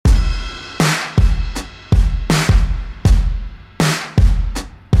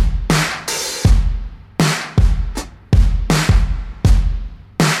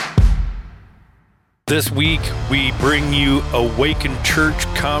This week, we bring you Awaken Church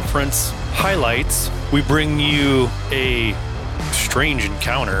Conference highlights. We bring you a strange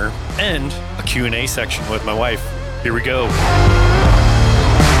encounter and a Q&A section with my wife. Here we go.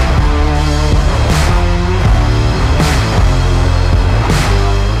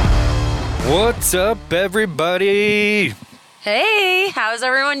 What's up, everybody? Hey, how's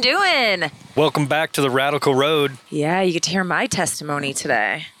everyone doing? Welcome back to the Radical Road. Yeah, you get to hear my testimony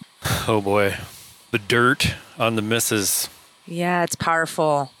today. Oh boy, the dirt on the missus. Yeah, it's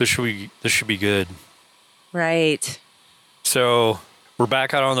powerful. This should be good. Right. So we're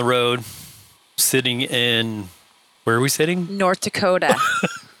back out on the road, sitting in, where are we sitting? North Dakota.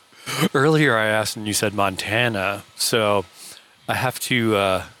 Earlier I asked and you said Montana, so I have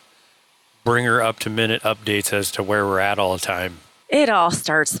to bring her up to minute updates as to where we're at all the time. It all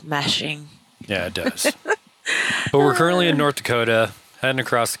starts meshing. Yeah, it does. But we're currently in North Dakota, heading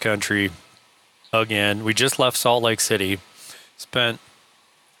across the country again. We just left Salt Lake City. Spent,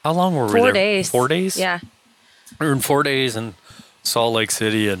 how long were we there? 4 days. 4 days? Yeah. We were in 4 days in Salt Lake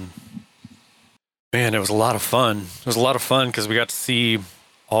City, and man, it was a lot of fun. It was a lot of fun because we got to see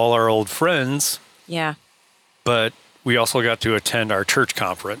all our old friends. Yeah. But we also got to attend our church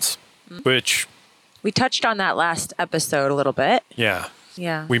conference, which... We touched on that last episode a little bit. Yeah.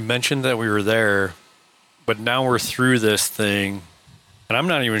 Yeah. We mentioned that we were there, but now we're through this thing, and I'm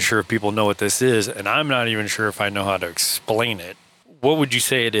not even sure if people know what this is, and I'm not even sure if I know how to explain it. What would you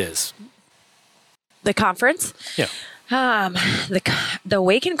say it is? The conference? Yeah. The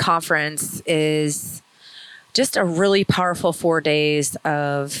Awaken Conference is just a really powerful 4 days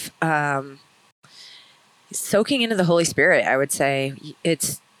of soaking into the Holy Spirit, I would say.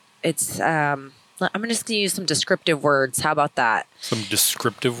 I'm just going to use some descriptive words. How about that? Some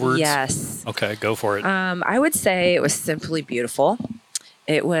descriptive words? Yes. Okay, go for it. I would say it was simply beautiful.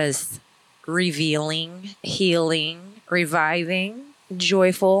 It was revealing, healing, reviving,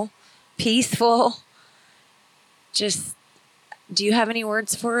 joyful, peaceful. Just, do you have any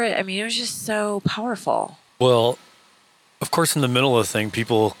words for it? I mean, it was just so powerful. Well, of course, in the middle of the thing,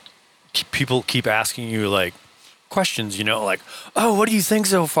 people keep asking you like questions, like, oh, what do you think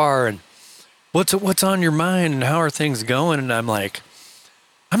so far? And what's on your mind and how are things going? And I'm like,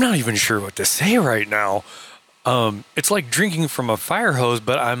 I'm not even sure what to say right now. It's like drinking from a fire hose,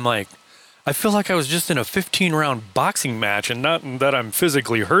 but I'm like, I feel like I was just in a 15-round boxing match, and not that I'm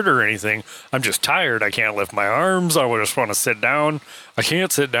physically hurt or anything. I'm just tired. I can't lift my arms. I just want to sit down. I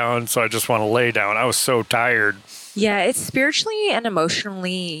can't sit down, so I just want to lay down. I was so tired. Yeah, it's spiritually and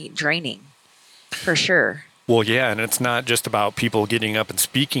emotionally draining, for sure. Well, yeah, and it's not just about people getting up and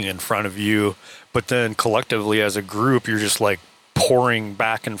speaking in front of you, but then collectively as a group, you're just like pouring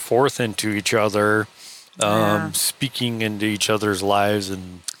back and forth into each other, speaking into each other's lives.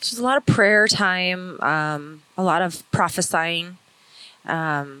 And there's a lot of prayer time, a lot of prophesying.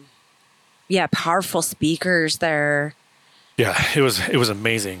 Powerful speakers there. Yeah, it was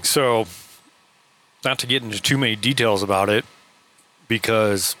amazing. So not to get into too many details about it,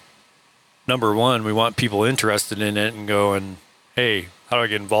 because number one, we want people interested in it and going, hey, how do I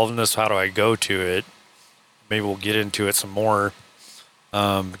get involved in this? How do I go to it? Maybe we'll get into it some more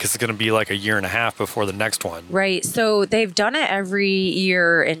because it's going to be like a year and a half before the next one. Right. So they've done it every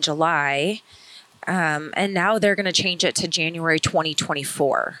year in July, and now they're going to change it to January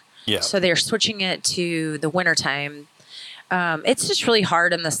 2024. Yeah. So they're switching it to the wintertime. It's just really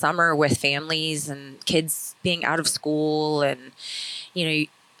hard in the summer with families and kids being out of school, and,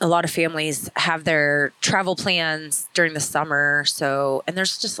 a lot of families have their travel plans during the summer. And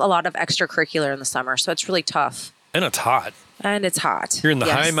there's just a lot of extracurricular in the summer. So it's really tough. And it's hot. You're in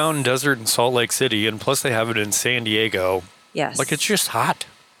the high mountain desert in Salt Lake City, and plus they have it in San Diego. Yes. Like, it's just hot.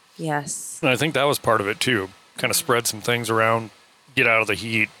 Yes. And I think that was part of it too. Kind of spread some things around, get out of the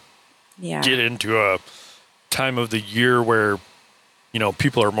heat, get into a time of the year where,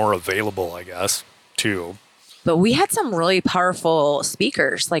 people are more available, I guess, too. But we had some really powerful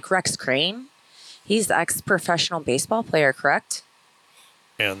speakers, like Rex Crane. He's the ex-professional baseball player, correct?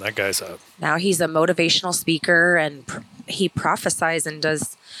 And that guy's now he's a motivational speaker, and he prophesies and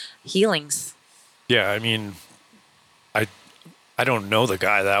does healings. Yeah, I mean, I don't know the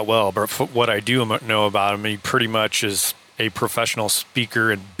guy that well, but what I do know about him, he pretty much is a professional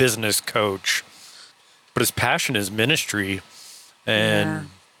speaker and business coach. But his passion is ministry, and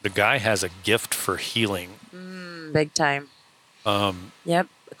the guy has a gift for healing. Big time. Yep.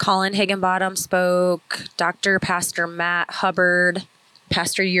 Colin Higginbottom spoke. Pastor Matt Hubbard.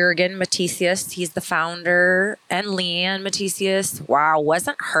 Pastor Jurgen Matthesius, he's the founder. And Leanne Matthesius. Wow,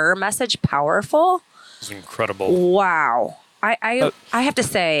 wasn't her message powerful? It was incredible. Wow. I have to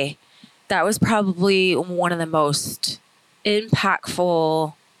say, that was probably one of the most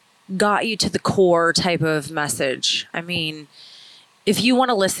impactful, got you to the core type of message. I mean, if you want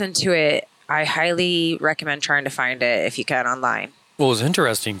to listen to it, I highly recommend trying to find it if you can online. Well, it was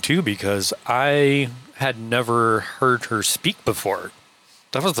interesting too because I had never heard her speak before.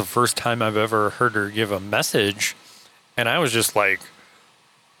 That was the first time I've ever heard her give a message. And I was just like,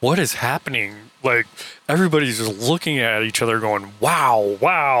 what is happening? Like, everybody's just looking at each other going, wow,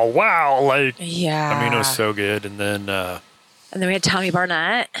 wow, wow. Like, Yeah. I mean, it was so good. And then we had Tommy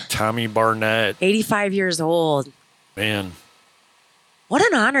Barnett, 85 years old. Man. What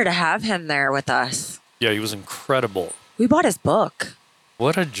an honor to have him there with us. Yeah, he was incredible. We bought his book.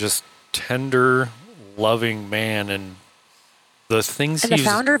 What a just tender, loving man. And the things And the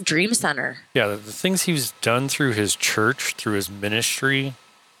founder of Dream Center. Yeah, the things he's done through his church, through his ministry,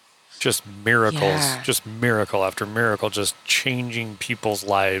 just miracles, just miracle after miracle, just changing people's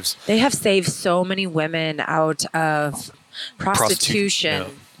lives. They have saved so many women out of prostitution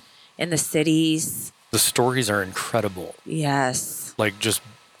in the cities. The stories are incredible. Yes. Like just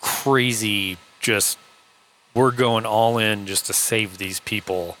crazy, just we're going all in just to save these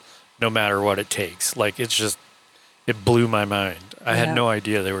people no matter what it takes. Like it's just, it blew my mind. I had no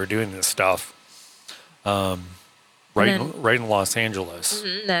idea they were doing this stuff. Right in Los Angeles.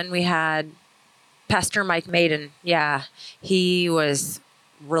 Mm-hmm. Then we had Pastor Mike Maiden. Yeah, he was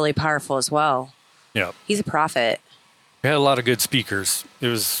really powerful as well. Yeah. He's a prophet. We had a lot of good speakers. It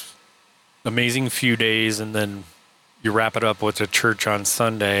was amazing few days, and then you wrap it up with a church on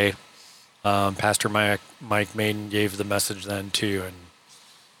Sunday. Pastor Mike Maiden gave the message then too,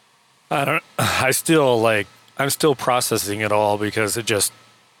 and I'm still processing it all because it just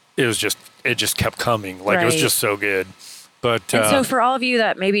kept coming. Like it was just so good. But and so for all of you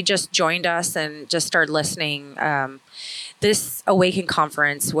that maybe just joined us and just started listening, this Awaken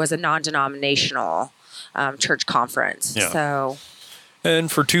conference was a non-denominational church conference. Yeah. So,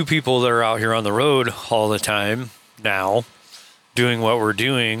 and for two people that are out here on the road all the time now, doing what we're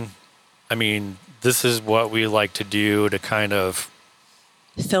doing, I mean, this is what we like to do to kind of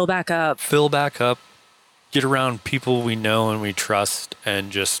fill back up, get around people we know and we trust,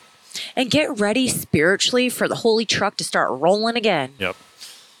 and get ready spiritually for the holy truck to start rolling again. Yep.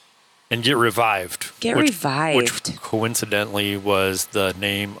 And get revived. Which coincidentally was the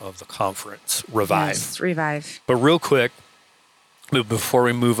name of the conference, Revive. Yes, Revive. But real quick, before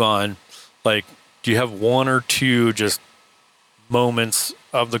we move on, like, do you have one or two just moments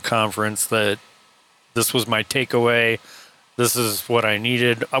of the conference that this was my takeaway, this is what I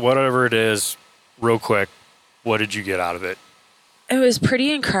needed, whatever it is, real quick, what did you get out of it? It was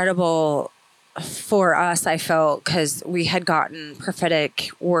pretty incredible for us, I felt, because we had gotten prophetic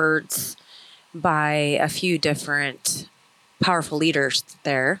words by a few different powerful leaders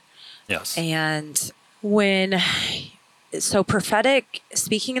there. Yes. And speaking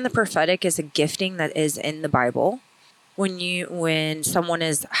in the prophetic is a gifting that is in the Bible. When someone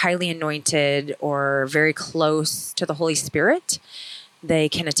is highly anointed or very close to the Holy Spirit, they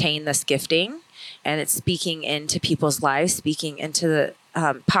can attain this gifting. And it's speaking into people's lives, speaking into the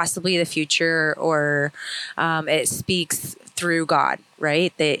possibly the future, or it speaks through God,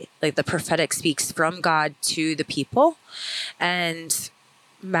 right? The prophetic speaks from God to the people. And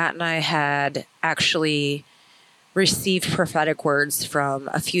Matt and I had actually received prophetic words from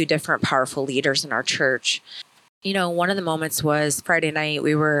a few different powerful leaders in our church. You know, one of the moments was Friday night.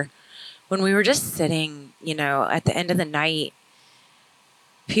 When we were just sitting, at the end of the night,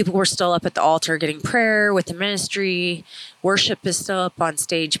 people were still up at the altar getting prayer with the ministry. Worship is still up on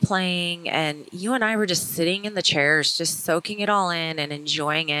stage playing. And you and I were just sitting in the chairs, just soaking it all in and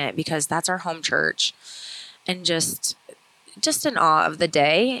enjoying it because that's our home church. And just in awe of the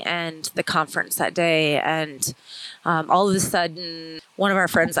day and the conference that day. And all of a sudden, one of our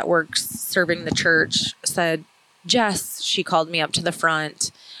friends that works serving the church said, Jess, she called me up to the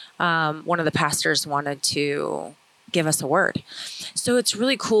front. One of the pastors wanted to give us a word. So it's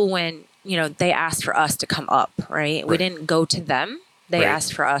really cool when, they asked for us to come up, right? We didn't go to them. They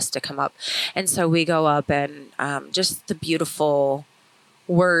asked for us to come up. And so we go up and just the beautiful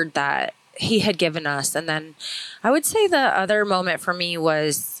word that he had given us. And then I would say the other moment for me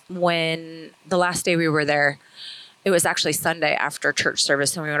was when the last day we were there, it was actually Sunday after church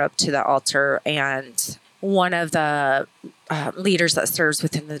service, and we went up to the altar, and one of the leaders that serves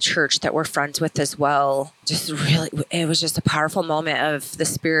within the church that we're friends with as well, it was just a powerful moment of the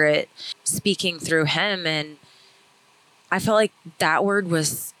Spirit speaking through him. And I felt like that word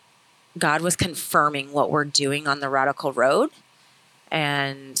was, God was confirming what we're doing on the Radical Road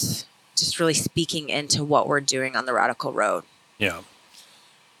and just really speaking into what we're doing on the Radical Road. Yeah.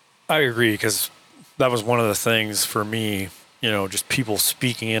 I agree, because that was one of the things for me, just people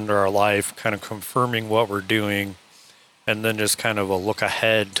speaking into our life, kind of confirming what we're doing, and then just kind of a look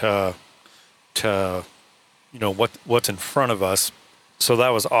ahead to what's in front of us. So that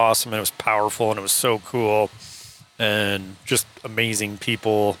was awesome. And it was powerful, and it was so cool, and just amazing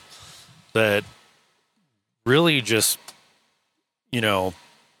people that really just,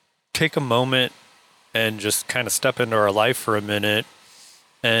 take a moment and just kind of step into our life for a minute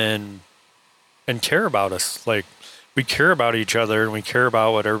and care about us. Like, we care about each other, and we care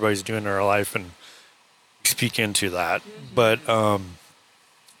about what everybody's doing in our life, and speak into that. Mm-hmm. But,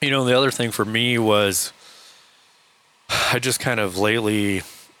 the other thing for me was, I just kind of lately,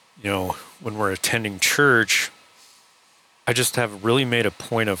 when we're attending church, I just have really made a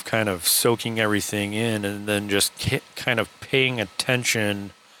point of kind of soaking everything in, and then just kind of paying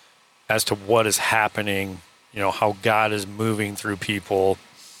attention as to what is happening, how God is moving through people.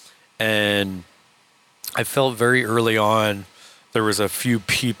 And I felt very early on, there was a few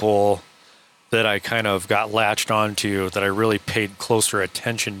people that I kind of got latched onto that I really paid closer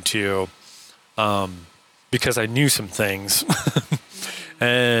attention to, because I knew some things.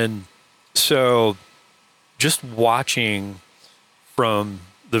 And so just watching from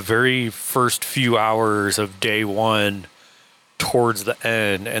the very first few hours of day one towards the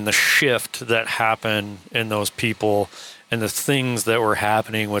end, and the shift that happened in those people and the things that were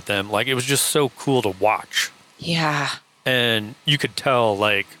happening with them, like, it was just so cool to watch. Yeah. And you could tell,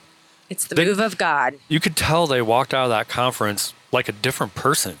 like, it's the move of God. You could tell they walked out of that conference like a different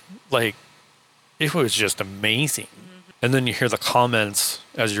person. Like, it was just amazing. Mm-hmm. And then you hear the comments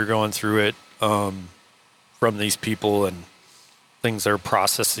as you're going through it, from these people, and things they're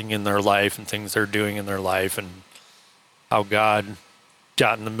processing in their life, and things they're doing in their life, and how God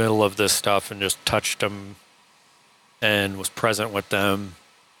got in the middle of this stuff and just touched them and was present with them,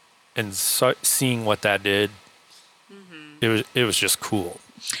 and seeing what that did. Mm-hmm. It was just cool.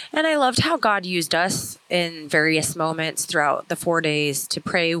 And I loved how God used us in various moments throughout the 4 days to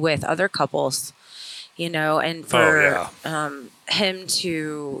pray with other couples, and for him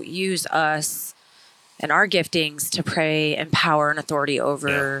to use us and our giftings to pray and power and authority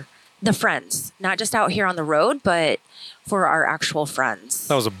over the friends, not just out here on the road, but for our actual friends.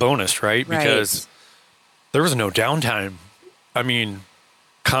 That was a bonus, right? Because there was no downtime. I mean,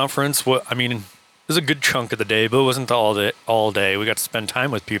 conference, it was a good chunk of the day, but it wasn't all day. We got to spend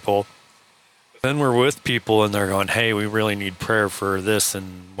time with people. Then we're with people, and they're going, hey, we really need prayer for this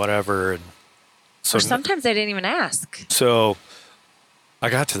and whatever. And so, or sometimes they didn't even ask. So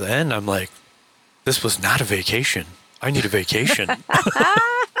I got to the end. I'm like, this was not a vacation. I need a vacation.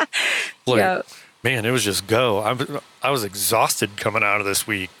 Man, it was just go. I was exhausted coming out of this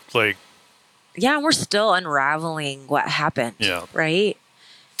week. Like, yeah, we're still unraveling what happened. Yeah. Right?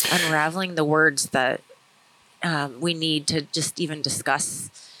 Unraveling the words that we need to just even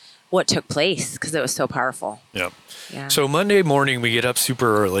discuss what took place, because it was so powerful. Yeah. Yeah. So Monday morning, we get up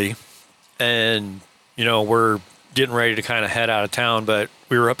super early, and, we're getting ready to kind of head out of town, but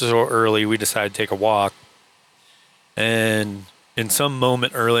we were up so early, we decided to take a walk. And in some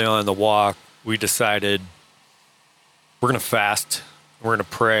moment early on in the walk, we decided we're going to fast. We're going to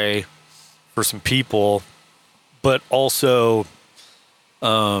pray for some people, but also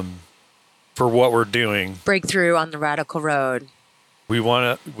for what we're doing. Breakthrough on the radical road. We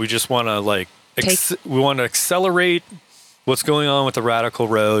just want to we want to accelerate what's going on with the radical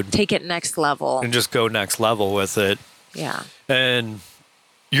road. Take it next level. And just go next level with it. Yeah. And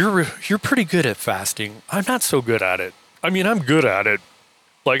you're pretty good at fasting. I'm not so good at it. I mean, I'm good at it.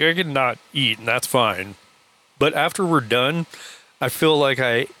 Like, I can not eat, and that's fine. But after we're done, I feel like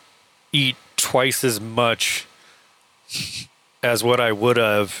I eat twice as much as what I would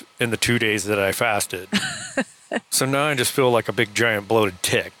have in the 2 days that I fasted. So now I just feel like a big, giant, bloated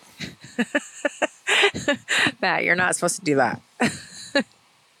tick. Matt, you're not supposed to do that.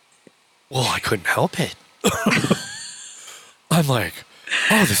 Well, I couldn't help it. I'm like,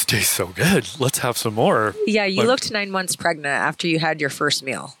 oh, this tastes so good. Let's have some more. Yeah, you looked 9 months pregnant after you had your first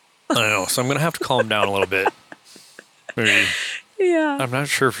meal. I know, so I'm going to have to calm down a little bit. Maybe. Yeah. I'm not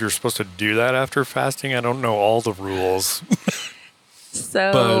sure if you're supposed to do that after fasting. I don't know all the rules.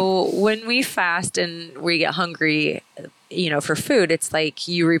 So when we fast and we get hungry, for food, it's like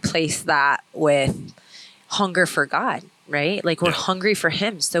you replace that with hunger for God, right? Like, we're hungry for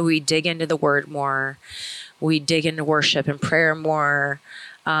him. So we dig into the word more. We dig into worship and prayer more,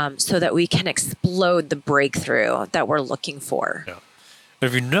 so that we can explode the breakthrough that we're looking for. Yeah.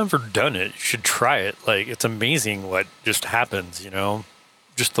 If you've never done it, you should try it. Like, it's amazing what just happens,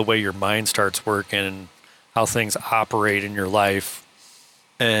 just the way your mind starts working and how things operate in your life.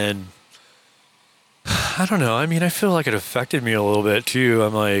 And I don't know. I mean, I feel like it affected me a little bit too.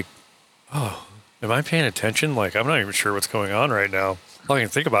 I'm like, oh, am I paying attention? Like, I'm not even sure what's going on right now. All I can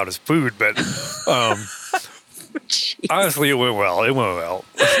think about is food, but honestly, it went well. It went well.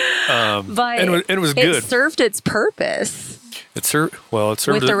 But and it was good. It served its purpose. It served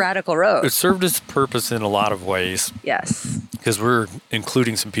with the Radical Road. It served its purpose in a lot of ways. Yes. Because we're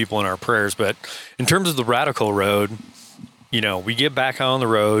including some people in our prayers. But in terms of the Radical Road, you know, we get back on the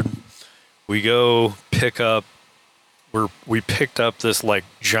road. We go pick up. We picked up this like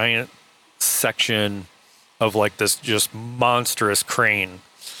giant section of like this just monstrous crane.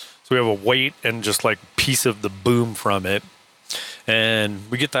 So we have a weight and just like piece of the boom from it. And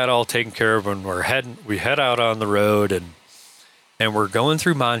we get that all taken care of, and we head out on the road, and we're going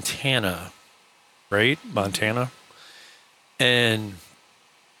through Montana, right? Montana. And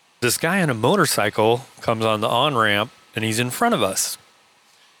this guy on a motorcycle comes on the on-ramp, and he's in front of us.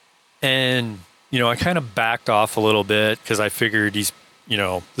 And, you know, I kind of backed off a little bit because I figured the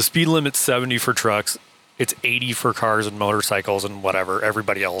speed limit's 70 for trucks. It's 80 for cars and motorcycles and whatever,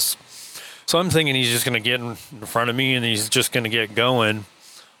 everybody else. So I'm thinking he's just going to get in front of me and he's just going to get going.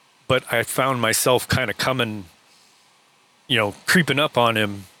 But I found myself kind of coming, you know, creeping up on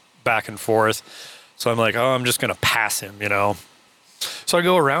him back and forth. So I'm like, oh, I'm just going to pass him, you know. So I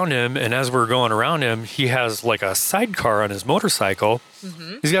go around him, and as we're going around him, he has like a sidecar on his motorcycle.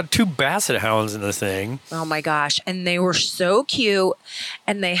 Mm-hmm. He's got 2 basset hounds in the thing. Oh my gosh. And they were so cute.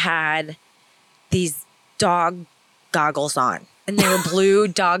 And they had these dog goggles on. And they were blue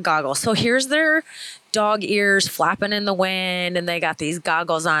dog goggles. So here's their dog ears flapping in the wind, and they got these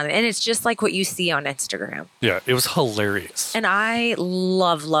goggles on. And it's just like what you see on Instagram. Yeah, it was hilarious. And I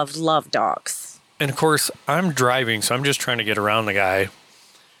love, love, love dogs. And of course, I'm driving, so I'm just trying to get around the guy.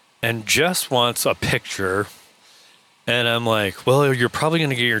 And Jess wants a picture. And I'm like, well, you're probably going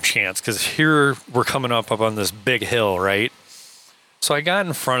to get your chance because here we're coming up on this big hill, right? So I got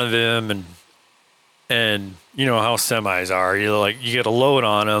in front of him, and you know how semis are. You get a load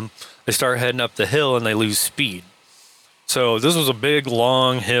on them, they start heading up the hill, and they lose speed. So this was a big,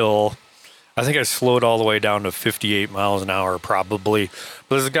 long hill. I think I slowed all the way down to 58 miles an hour probably.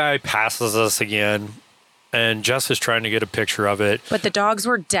 But this guy passes us again, and Jess is trying to get a picture of it. But the dogs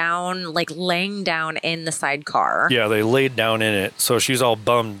were down, like laying down in the sidecar. Yeah, they laid down in it. So she's all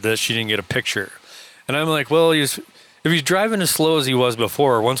bummed that she didn't get a picture. And I'm like, well, if he's driving as slow as he was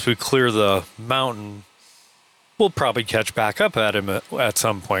before, once we clear the mountain, we'll probably catch back up at him at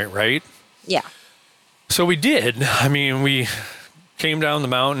some point, right? Yeah. So we did. I mean, we came down the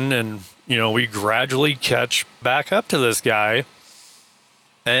mountain, and, you know, we gradually catch back up to this guy.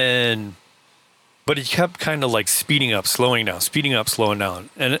 But he kept kind of like speeding up, slowing down, speeding up, slowing down.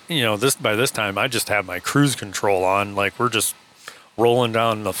 And, you know, by this time, I just have my cruise control on. Like, we're just rolling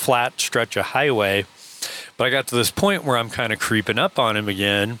down the flat stretch of highway. But I got to this point where I'm kind of creeping up on him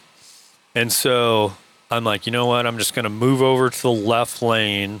again. And so I'm like, you know what? I'm just going to move over to the left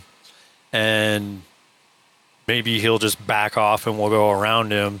lane, and maybe he'll just back off and we'll go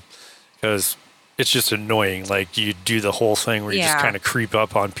around him, because it's just annoying. Like, you do the whole thing where you just kind of creep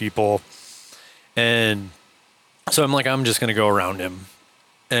up on people. And so I'm like, I'm just going to go around him.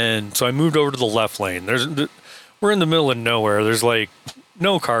 And so I moved over to the left lane. We're in the middle of nowhere. There's like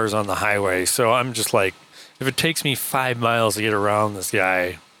no cars on the highway. So I'm just like, if it takes me 5 miles to get around this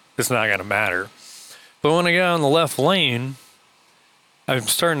guy, it's not going to matter. But when I get on the left lane, I'm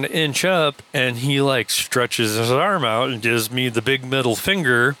starting to inch up, and he like stretches his arm out and gives me the big middle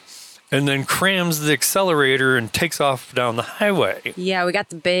finger, and then crams the accelerator and takes off down the highway. Yeah, we got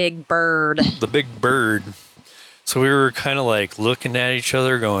the big bird. The big bird. So we were kind of like looking at each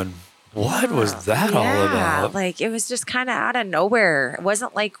other going, what was that all about? Like, it was just kind of out of nowhere. It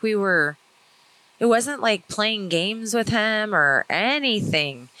wasn't like it wasn't like playing games with him or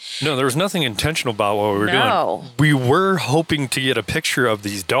anything. No, there was nothing intentional about what we were doing. We were hoping to get a picture of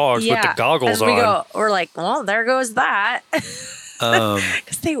these dogs with the goggles on. We're like, well, there goes that.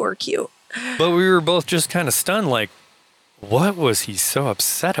 Because they were cute. But we were both just kind of stunned, like, what was he so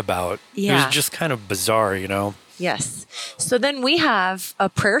upset about? Yeah. It was just kind of bizarre, you know? Yes. So then we have a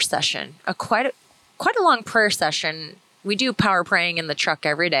prayer session, quite a long prayer session. We do power praying in the truck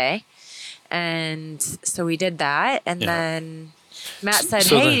every day. And so we did that. And then Matt said,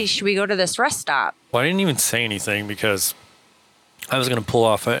 hey, should we go to this rest stop? Well, I didn't even say anything because I was going to pull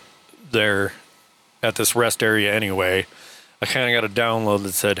off there at this rest area anyway. I kind of got a download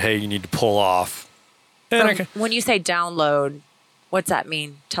that said, hey, you need to pull off. And when you say download, what's that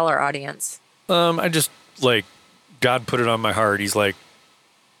mean? Tell our audience. I just, like, God put it on my heart. He's like,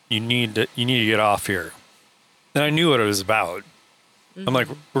 you need to get off here. And I knew what it was about. I'm like,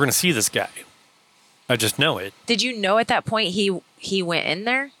 we're going to see this guy. I just know it. Did you know at that point he went in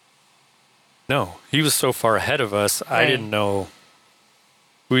there? No, he was so far ahead of us. Right. I didn't know.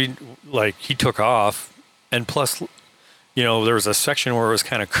 He took off. And plus, there was a section where it was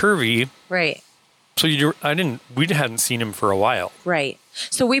kind of curvy. Right. So we hadn't seen him for a while. Right.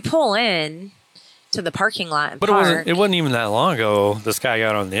 So we pull in to the parking lot and But park. it wasn't even that long ago this guy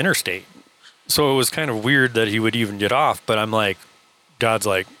got on the interstate. So it was kind of weird that he would even get off. But I'm like, God's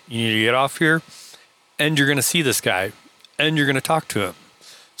like, you need to get off here and you're going to see this guy and you're going to talk to him.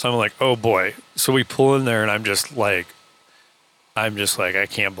 So I'm like, oh boy. So we pull in there and I'm just like, I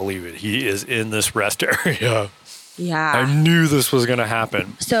can't believe it. He is in this rest area. Yeah. I knew this was going to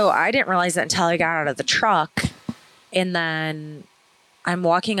happen. So I didn't realize that until I got out of the truck. And then I'm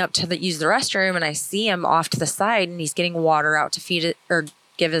walking up to use the restroom and I see him off to the side and he's getting water out to feed it or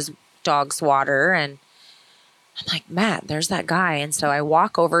give his dogs water. And I'm like, Matt, there's that guy. And so I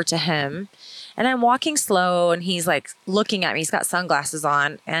walk over to him and I'm walking slow and he's like looking at me. He's got sunglasses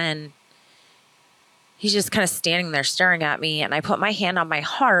on and he's just kind of standing there staring at me. And I put my hand on my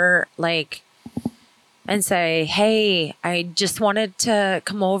heart, and say, hey, I just wanted to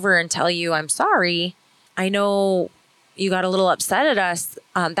come over and tell you I'm sorry. I know you got a little upset at us.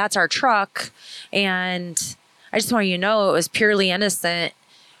 That's our truck. And I just want you to know it was purely innocent.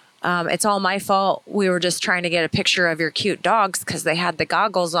 It's all my fault. We were just trying to get a picture of your cute dogs because they had the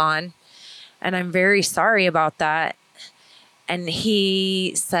goggles on. And I'm very sorry about that. And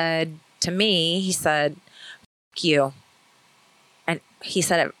he said to me, F you. And he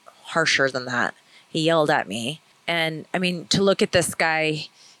said it harsher than that. He yelled at me. And I mean, to look at this guy,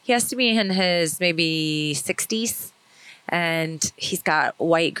 he has to be in his maybe 60s. And he's got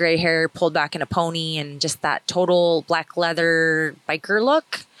white gray hair pulled back in a pony and just that total black leather biker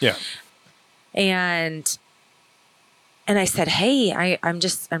look. Yeah. And I said, hey, I'm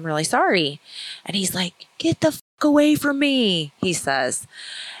really sorry. And he's like, get the fuck away from me, he says.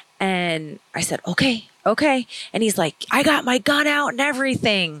 And I said, okay. And he's like, I got my gun out and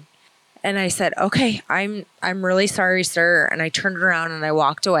everything. And I said, okay, I'm really sorry, sir. And I turned around and I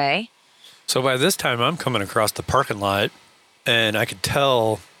walked away. So by this time, I'm coming across the parking lot, and I could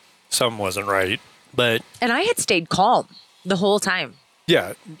tell something wasn't right. And I had stayed calm the whole time.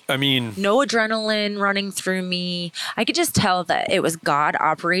 Yeah, I mean... No adrenaline running through me. I could just tell that it was God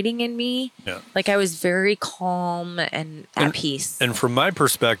operating in me. Yeah. I was very calm and at peace. And from my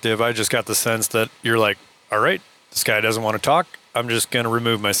perspective, I just got the sense that you're like, all right, this guy doesn't want to talk. I'm just going to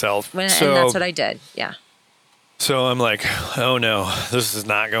remove myself. And that's what I did. Yeah. So I'm like, oh no, this is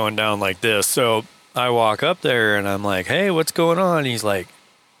not going down like this. So I walk up there and I'm like, hey, what's going on? He's like,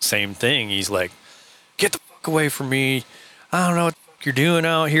 same thing. He's like, get the fuck away from me. I don't know what the fuck you're doing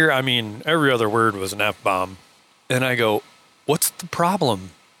out here. I mean, every other word was an F-bomb. And I go, what's the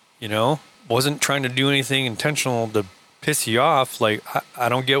problem? Wasn't trying to do anything intentional to piss you off. Like, I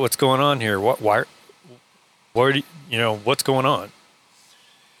don't get what's going on here. Why what's going on?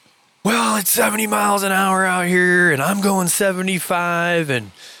 Well, it's 70 miles an hour out here and I'm going 75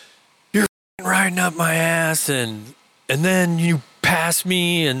 and you're riding up my ass and then you pass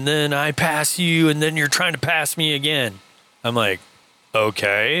me and then I pass you and then you're trying to pass me again. I'm like,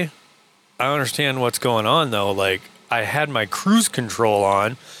 okay. I understand what's going on though. Like, I had my cruise control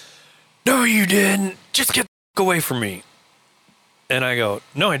on. No, you didn't. Just get the fuck away from me. And I go,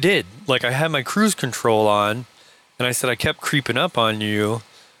 no, I did. Like, I had my cruise control on. And I said, I kept creeping up on you.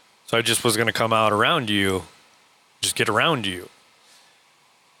 So I just was going to come out around you. Just get around you.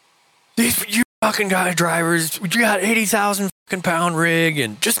 You fucking guy drivers, you got 80,000 fucking pound rig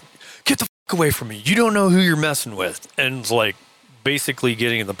and just get the fuck away from me. You don't know who you're messing with. And it's like basically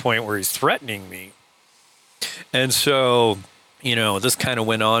getting to the point where he's threatening me. And so, this kind of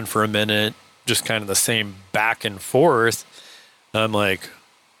went on for a minute, just kind of the same back and forth. I'm like,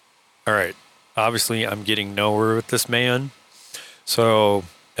 all right, obviously I'm getting nowhere with this man. So,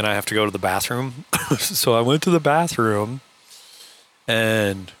 and I have to go to the bathroom. So I went to the bathroom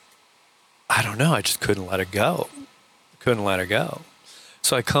and I don't know, I just couldn't let it go.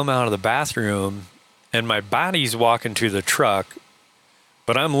 So I come out of the bathroom and my body's walking to the truck,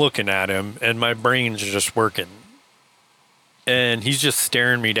 but I'm looking at him and my brain's just working. And he's just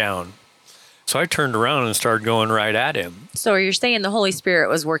staring me down. So I turned around and started going right at him. So you're saying the Holy Spirit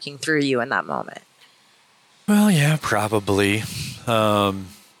was working through you in that moment? Well, yeah, probably.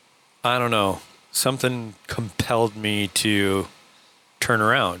 I don't know. Something compelled me to turn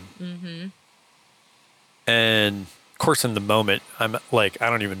around. Mm-hmm. And of course, in the moment, I'm like, I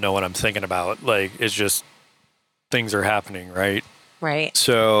don't even know what I'm thinking about. Like, it's just things are happening, right? Right.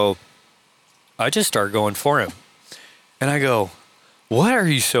 So I just start going for him. And I go, what are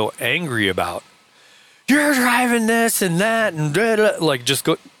you so angry about? You're driving this and that and blah, blah, like just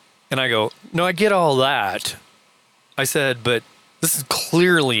go. And I go, no, I get all that. I said, but this is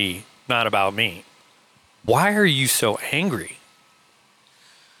clearly not about me. Why are you so angry?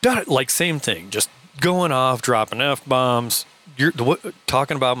 Like same thing, just going off, dropping F-bombs. You're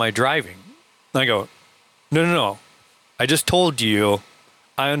talking about my driving. And I go, no. I just told you,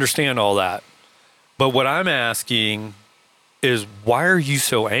 I understand all that. But what I'm asking is, why are you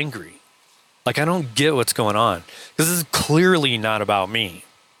so angry? Like, I don't get what's going on. This is clearly not about me.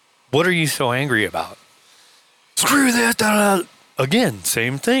 What are you so angry about? Screw that. Da, da. Again,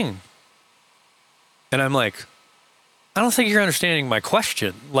 same thing. And I'm like, I don't think you're understanding my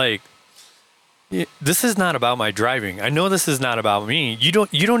question. Like, this is not about my driving. I know this is not about me. You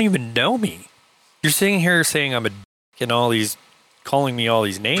don't even know me. You're sitting here saying I'm a dick and all these, calling me all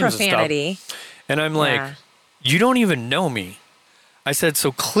these names Profanity. and stuff. And I'm like, you don't even know me. I said,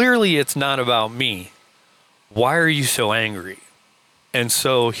 so clearly it's not about me. Why are you so angry? And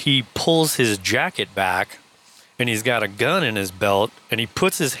so he pulls his jacket back and he's got a gun in his belt and he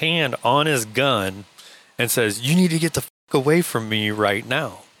puts his hand on his gun and says, you need to get the fuck away from me right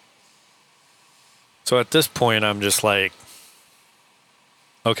now. So at this point, I'm just like,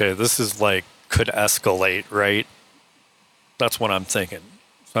 okay, this is like, could escalate, right? That's what I'm thinking.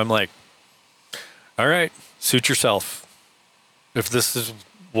 So I'm like, all right, suit yourself. If this is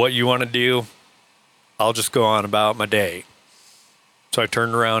what you want to do, I'll just go on about my day. So I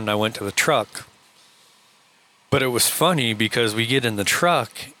turned around and I went to the truck. But it was funny because we get in the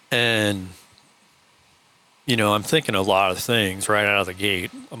truck and, you know, I'm thinking a lot of things right out of the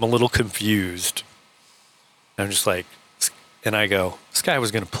gate. I'm a little confused. I'm just like, and I go, this guy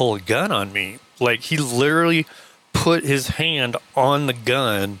was going to pull a gun on me. Like, he literally put his hand on the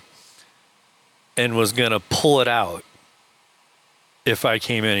gun and was going to pull it out if I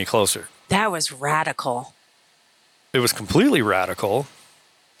came any closer. That was radical. It was completely radical.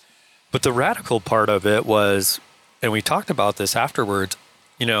 But the radical part of it was, and we talked about this afterwards,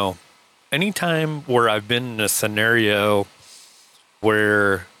 you know, anytime where I've been in a scenario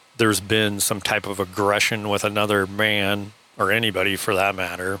where there's been some type of aggression with another man or anybody for that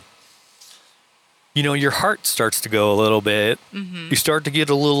matter, you know, your heart starts to go a little bit. Mm-hmm. You start to get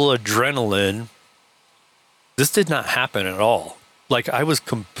a little adrenaline. This did not happen at all. Like, I was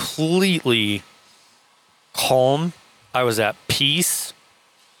completely calm. I was at peace.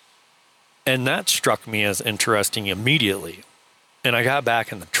 And that struck me as interesting immediately. And I got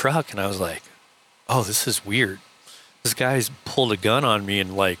back in the truck and I was like, oh, this is weird. This guy's pulled a gun on me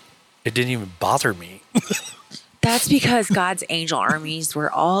and, like, it didn't even bother me. That's because God's angel armies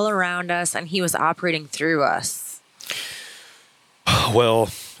were all around us and he was operating through us. Well,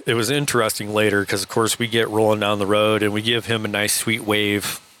 it was interesting later because, of course, we get rolling down the road and we give him a nice, sweet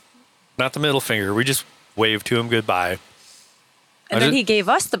wave. Not the middle finger. We just waved to him goodbye. And then he gave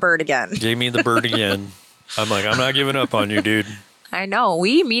us the bird again. Gave me the bird again. I'm like, I'm not giving up on you, dude. I know.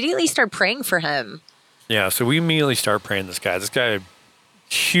 We immediately start praying for him. Yeah, so we immediately start praying this guy. This guy,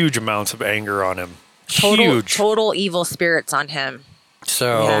 huge amounts of anger on him. Huge. Total evil spirits on him.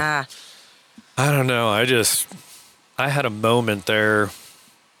 So, yeah. I don't know. I had a moment there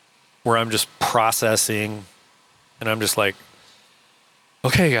where I'm just processing and I'm just like,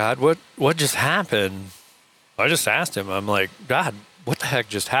 okay, God, what just happened? I just asked him, I'm like, God, what the heck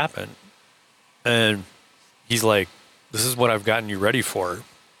just happened? And he's like, this is what I've gotten you ready for.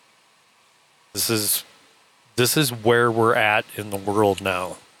 This is where we're at in the world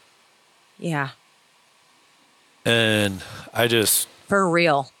now. Yeah. And I just... For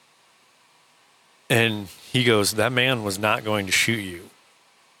real. And he goes, that man was not going to shoot you.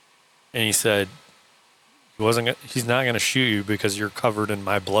 And he said, he's not going to shoot you because you're covered in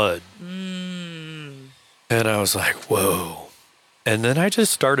my blood. Mm. And I was like, whoa. And then I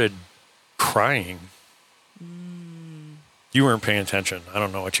just started crying. Mm. You weren't paying attention. I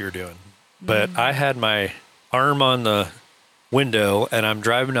don't know what you were doing. But I had my arm on the window and I'm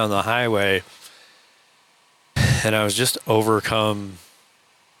driving down the highway and I was just overcome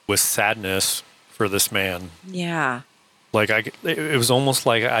with sadness for this man. Yeah. Like it was almost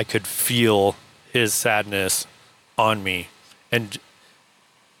like I could feel his sadness on me. And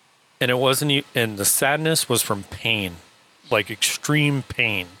it wasn't, and the sadness was from pain, like extreme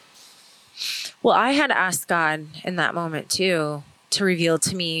pain. Well, I had asked God in that moment too, to reveal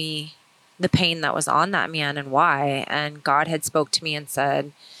to me the pain that was on that man and why. And God had spoke to me and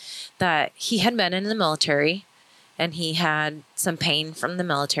said that he had been in the military and he had some pain from the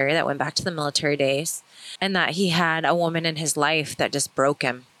military that went back to the military days, and that he had a woman in his life that just broke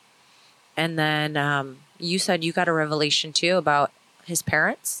him. And then you said you got a revelation too about his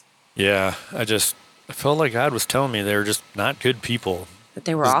parents, Yeah, I felt like God was telling me they were just not good people. that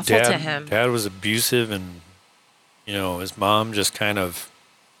they were His awful to him. dad was abusive, and his mom just kind of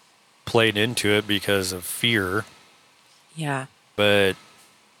played into it because of fear. Yeah. But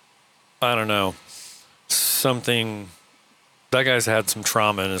I don't know, something that guy's had some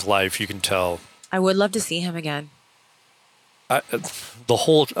trauma in his life. You can tell. I would love to see him again.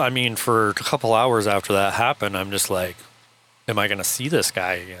 For a couple hours after that happened, I'm just like, am I going to see this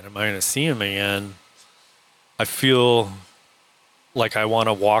guy again? Am I going to see him again? I feel like I want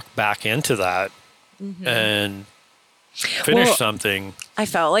to walk back into that and finish something. I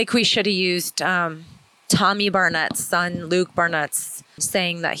felt like we should have used Tommy Barnett's son, Luke Barnett's,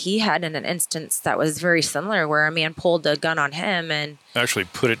 saying that he had an instance that was very similar where a man pulled a gun on him and actually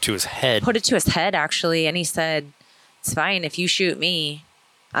put it to his head. Actually. And he said, it's fine. If you shoot me,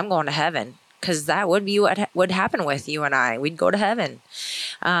 I'm going to heaven. Because that would be what would happen with you and I. We'd go to heaven.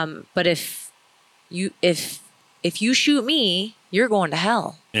 But if you shoot me, you're going to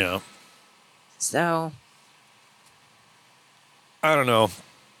hell. Yeah. So I don't know.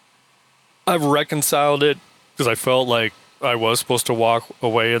 I've reconciled it because I felt like I was supposed to walk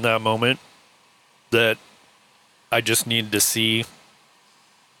away in that moment. That I just needed to see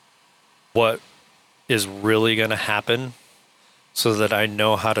what is really going to happen, so that I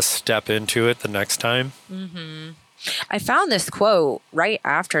know how to step into it the next time. I found this quote right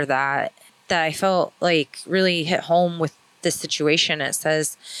after that I felt like really hit home with this situation. It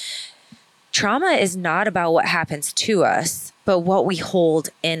says, trauma is not about what happens to us, but what we hold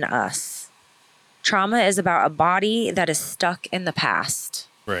in us. Trauma is about a body that is stuck in the past.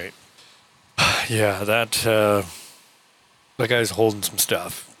 Right. Yeah, that guy's holding some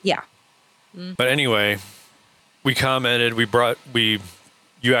stuff. Yeah. But anyway, we commented, you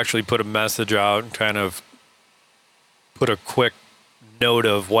actually put a message out and kind of put a quick note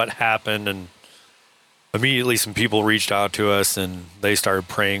of what happened, and immediately some people reached out to us and they started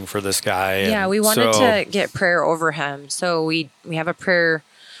praying for this guy. Yeah, we wanted to get prayer over him. So we have prayer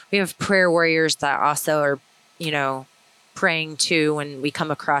warriors that also are, praying too when we come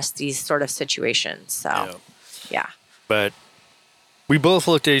across these sort of situations. So, yeah. But we both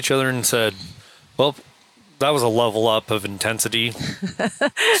looked at each other and said, well, that was a level up of intensity.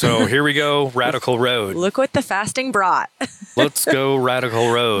 So here we go, Radical Road. Look what the fasting brought. Let's go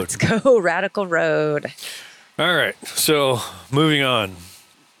Radical Road. Let's go Radical Road. All right. So moving on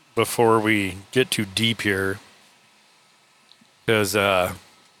before we get too deep here, because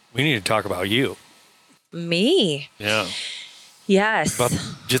we need to talk about you. Me? Yeah. Yes. About to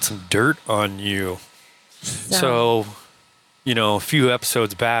get some dirt on you. So, a few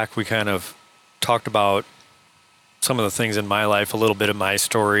episodes back, we kind of talked about some of the things in my life, a little bit of my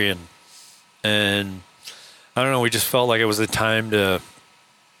story, and I don't know, we just felt like it was the time to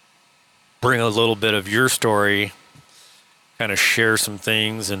bring a little bit of your story, kind of share some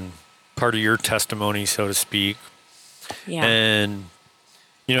things and part of your testimony, so to speak. Yeah. And,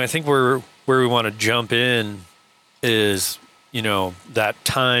 I think where we want to jump in is, that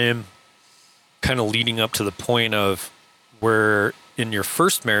time kind of leading up to the point of where in your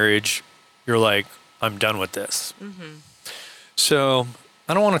first marriage, you're like, I'm done with this. So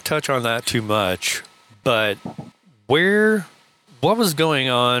I don't want to touch on that too much, but what was going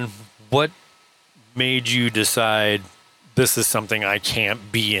on? What made you decide this is something I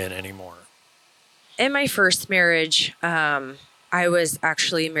can't be in anymore? In my first marriage, I was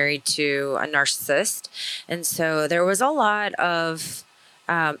actually married to a narcissist. And so there was a lot of,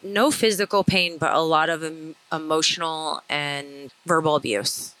 no physical pain, but a lot of emotional and verbal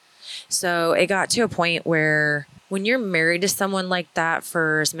abuse. So it got to a point where when you're married to someone like that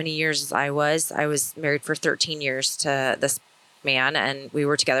for as many years as I was married for 13 years to this man, and we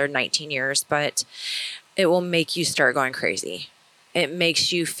were together 19 years, but it will make you start going crazy. It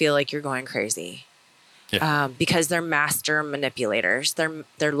makes you feel like you're going crazy. Yeah. Because they're master manipulators.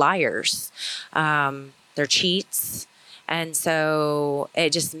 They're liars. They're cheats. And so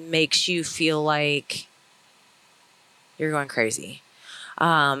it just makes you feel like you're going crazy.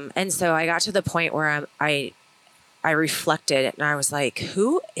 And so I got to the point where I reflected and I was like,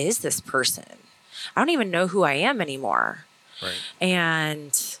 who is this person? I don't even know who I am anymore. Right.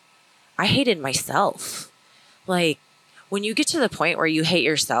 And I hated myself. Like, when you get to the point where you hate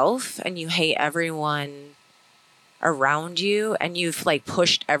yourself and you hate everyone around you and you've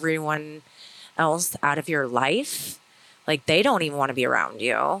pushed everyone else out of your life, they don't even want to be around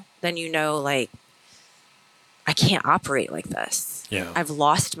you, then I can't operate like this. Yeah. I've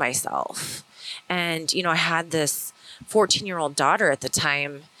lost myself. And, I had this 14-year-old daughter at the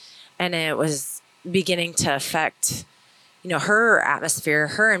time, and it was beginning to affect, her atmosphere,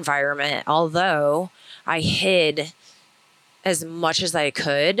 her environment, although I hid as much as I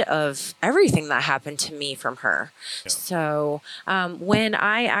could of everything that happened to me from her. Yeah. So when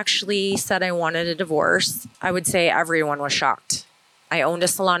I actually said I wanted a divorce, I would say everyone was shocked. I owned a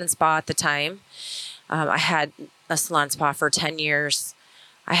salon and spa at the time. I had a salon and spa for 10 years.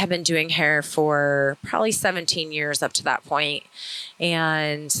 I had been doing hair for probably 17 years up to that point.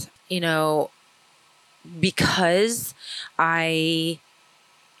 And, because I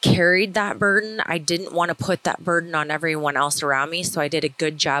carried that burden, I didn't want to put that burden on everyone else around me. So I did a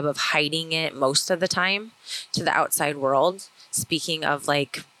good job of hiding it most of the time to the outside world. Speaking of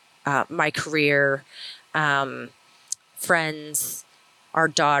my career, friends, our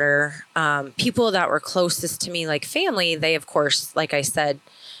daughter, people that were closest to me, like family, they, of course, like I said,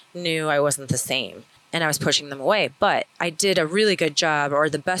 knew I wasn't the same and I was pushing them away. But I did a really good job, or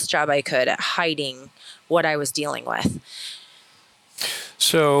the best job I could, at hiding what I was dealing with.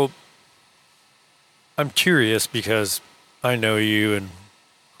 So I'm curious because I know you, and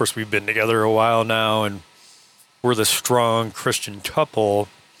of course we've been together a while now, and we're the strong Christian couple.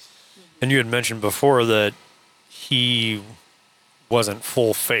 Mm-hmm. And you had mentioned before that he wasn't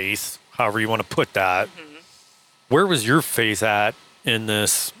full faith, however you want to put that. Mm-hmm. Where was your faith at in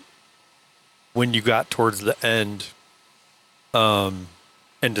this when you got towards the end and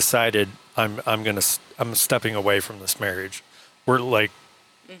decided I'm stepping away from this marriage? Were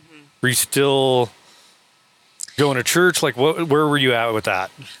you still going to church? Where were you at with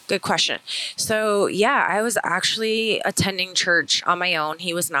that? Good question. So yeah, I was actually attending church on my own.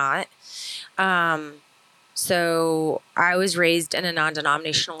 He was not. So I was raised in a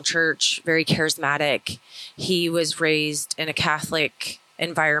non-denominational church, very charismatic. He was raised in a Catholic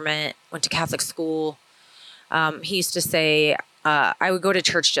environment, went to Catholic school. He used to say, I would go to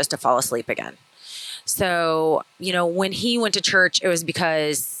church just to fall asleep again. So, when he went to church, it was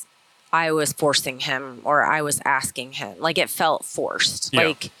because I was forcing him or I was asking him. It felt forced.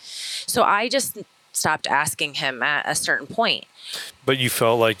 Yeah. So I just stopped asking him at a certain point. But you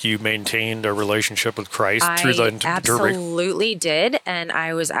felt like you maintained a relationship with Christ through the I absolutely did. And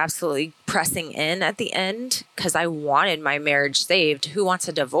I was absolutely pressing in at the end because I wanted my marriage saved. Who wants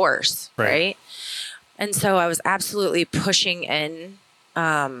a divorce, right? And so I was absolutely pushing in,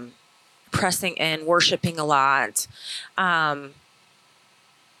 pressing in, worshiping a lot. And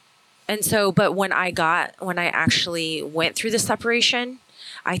so, but when I actually went through the separation,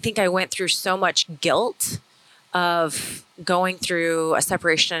 I think I went through so much guilt of going through a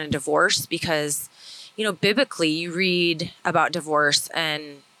separation and a divorce because, biblically you read about divorce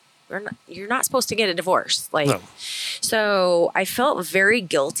and you're not supposed to get a divorce. No. So I felt very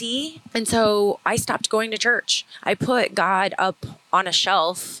guilty. And so I stopped going to church. I put God up on a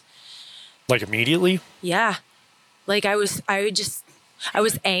shelf. Immediately? Yeah. I was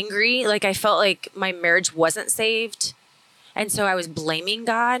angry. I felt like my marriage wasn't saved. And so I was blaming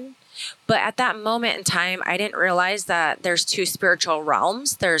God. But at that moment in time, I didn't realize that there's two spiritual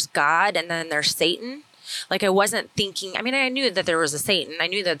realms. There's God and then there's Satan. I wasn't thinking, I knew that there was a Satan. I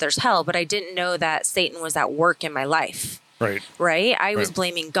knew that there's hell, but I didn't know that Satan was at work in my life. Right? I was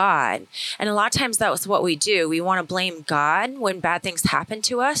blaming God. And a lot of times that was what we do. We want to blame God when bad things happen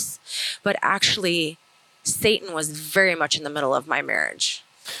to us. But actually, Satan was very much in the middle of my marriage.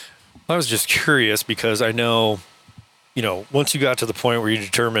 I was just curious because I know, once you got to the point where you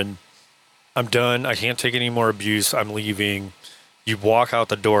determined, I'm done, I can't take any more abuse, I'm leaving, you walk out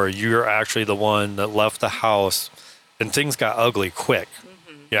the door, you're actually the one that left the house, and things got ugly quick.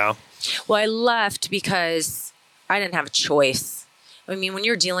 Mm-hmm. Yeah? Well, I left because I didn't have a choice. When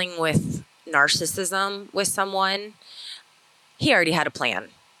you're dealing with narcissism with someone, he already had a plan.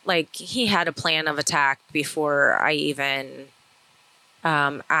 He had a plan of attack before I even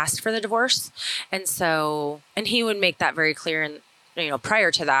asked for the divorce. And he would make that very clear. And,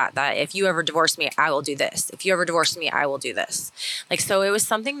 prior to that if you ever divorce me, I will do this. If you ever divorce me, I will do this. So it was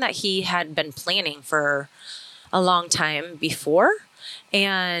something that he had been planning for a long time before.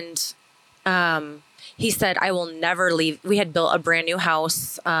 And, he said, I will never leave. We had built a brand new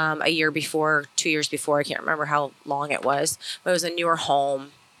house, a year before, 2 years before. I can't remember how long it was, but it was a newer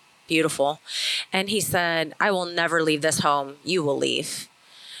home. Beautiful. And he said, I will never leave this home. You will leave.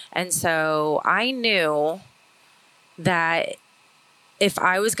 And so I knew that if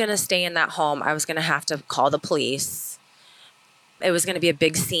I was going to stay in that home, I was going to have to call the police. It was going to be a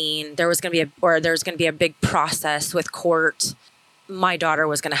big scene. There was going to be a big process with court. My daughter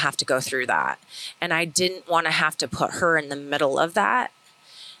was going to have to go through that. And I didn't want to have to put her in the middle of that.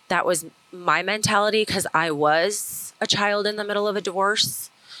 That was my mentality because I was a child in the middle of a divorce.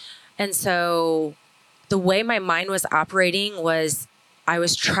 And so the way my mind was operating was I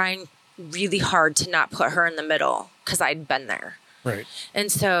was trying really hard to not put her in the middle because I'd been there. Right. And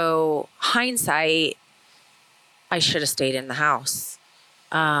so hindsight, I should have stayed in the house.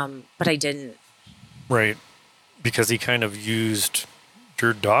 But I didn't. Right. Because he kind of used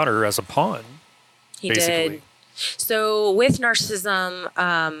your daughter as a pawn. He basically. did. So with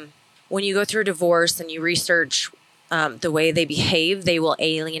narcissism, when you go through a divorce and you research the way they behave, they will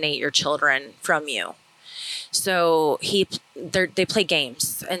alienate your children from you. So they play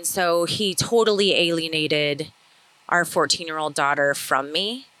games. And so he totally alienated our 14-year-old daughter from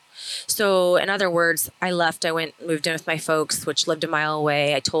me. So in other words, I left, moved in with my folks, which lived a mile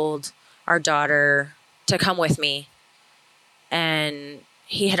away. I told our daughter to come with me. And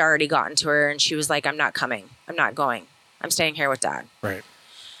he had already gotten to her and she was like, I'm not coming. I'm not going. I'm staying here with Dad. Right.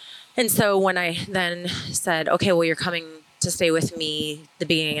 And so when I then said, okay, well, you're coming to stay with me the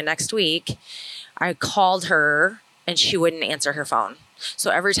beginning of next week, I called her and she wouldn't answer her phone. So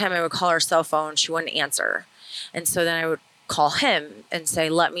every time I would call her cell phone, she wouldn't answer. And so then I would call him and say,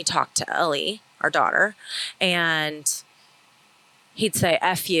 let me talk to Ellie, our daughter. And he'd say,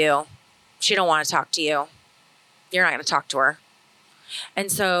 F you. She don't want to talk to you. You're not going to talk to her.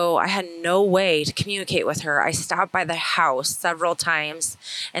 And so I had no way to communicate with her. I stopped by the house several times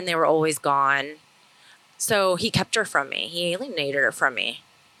and they were always gone. So he kept her from me. He alienated her from me.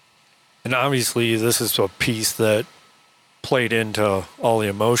 And obviously this is a piece that played into all the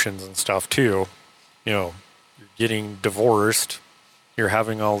emotions and stuff too. You know, you're getting divorced. You're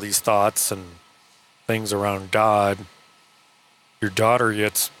having all these thoughts and things around Dodd. Your daughter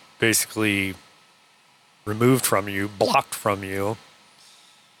gets basically removed from you, blocked from you.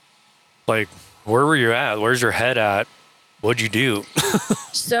 Like, where were you at? Where's your head at? What'd you do?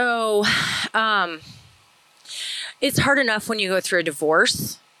 So, it's hard enough when you go through a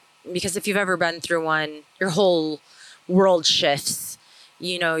divorce, because if you've ever been through one, your whole world shifts.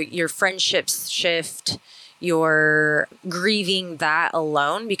 You know, your friendships shift. You're grieving that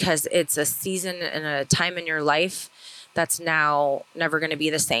alone because it's a season and a time in your life that's now never going to be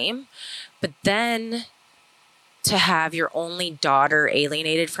the same. But then to have your only daughter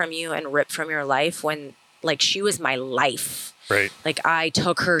alienated from you and ripped from your life when, like, she was my life. Right. Like, I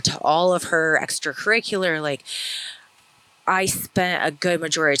took her to all of her extracurricular, like, I spent a good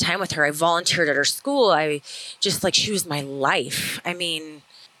majority of time with her. I volunteered at her school. I just, like, she was my life. I mean,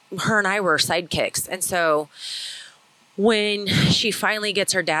 her and I were sidekicks. And so when she finally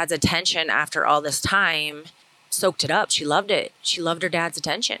gets her dad's attention after all this time, soaked it up. She loved it. She loved her dad's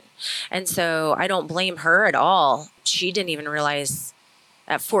attention. And so I don't blame her at all. She didn't even realize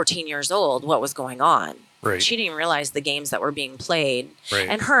at 14 years old what was going on. Right. She didn't even realize the games that were being played. Right.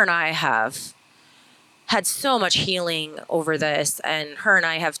 And her and I have had so much healing over this, and her and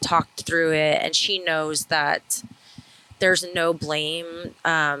I have talked through it, and she knows that there's no blame.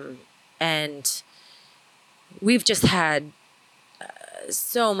 And we've just had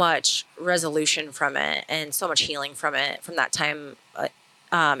so much resolution from it and so much healing from it, from that time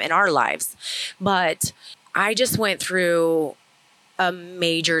in our lives. But I just went through a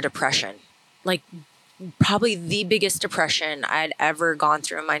major depression, like probably the biggest depression I'd ever gone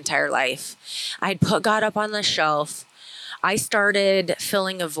through in my entire life. I'd put God up on the shelf. I started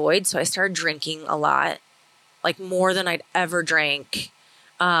filling a void, so I started drinking a lot, like more than I'd ever drank.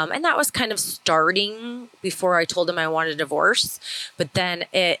 And that was kind of starting before I told him I wanted a divorce. But then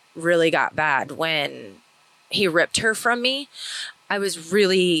it really got bad when he ripped her from me. I was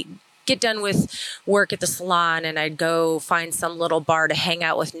really get done with work at the salon and I'd go find some little bar to hang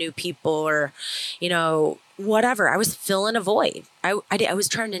out with new people or, you know, whatever. I was filling a void. I was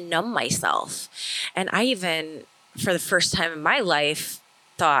trying to numb myself. And I even, for the first time in my life,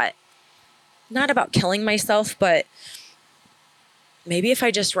 thought not about killing myself, but maybe if I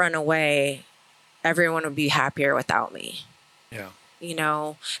just run away, everyone would be happier without me. Yeah. You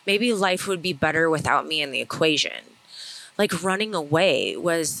know, maybe life would be better without me in the equation. Like running away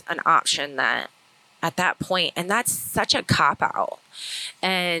was an option that at that point, and that's such a cop-out.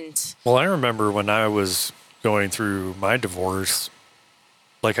 And well, I remember when I was going through my divorce,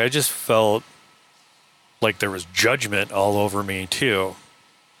 like I just felt like there was judgment all over me too.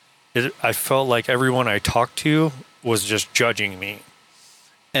 I felt like everyone I talked to was just judging me.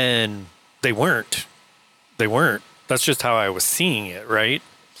 And they weren't. They weren't. That's just how I was seeing it, right?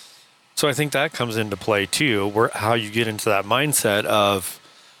 So I think that comes into play too, where how you get into that mindset of,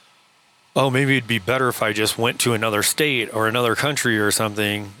 oh, maybe it'd be better if I just went to another state or another country or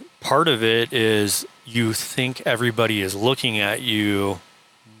something. Part of it is you think everybody is looking at you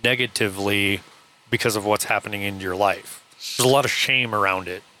negatively because of what's happening in your life. There's a lot of shame around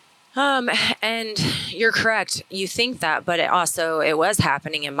it. Um, and you're correct. You think that, but it was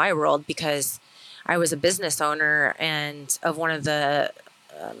happening in my world because I was a business owner and of one of the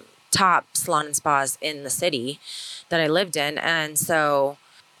top salon and spas in the city that I lived in. And so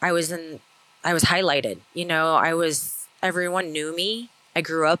I was I was highlighted, everyone knew me. I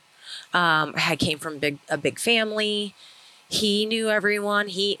grew up, I came from a big family. He knew everyone.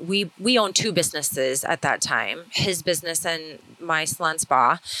 We owned two businesses at that time, his business and my salon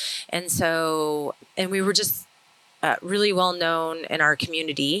spa. And we were just really well known in our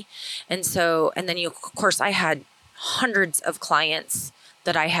community. And then of course, I had hundreds of clients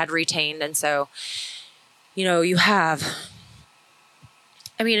that I had retained. And so, you have,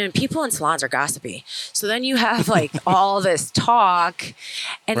 and people in salons are gossipy. So then you have like all this talk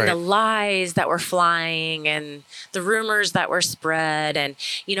and Right. the lies that were flying and the rumors that were spread. And,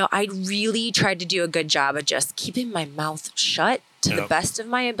 I really tried to do a good job of just keeping my mouth shut to the Yep. best of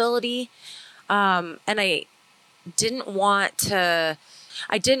my ability. And I didn't want to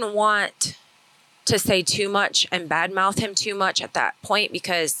say too much and badmouth him too much at that point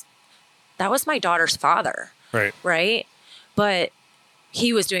because that was my daughter's father. Right. Right. But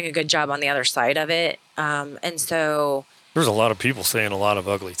he was doing a good job on the other side of it. And so, There's a lot of people saying a lot of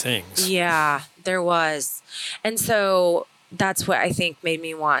ugly things. yeah, there was. And so that's what I think made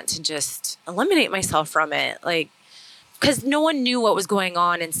me want to just eliminate myself from it. Like, because no one knew what was going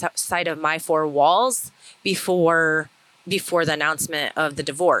on inside of my four walls before the announcement of the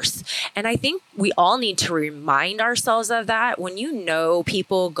divorce. And I think we all need to remind ourselves of that. When you know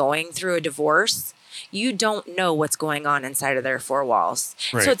people going through a divorce, you don't know what's going on inside of their four walls.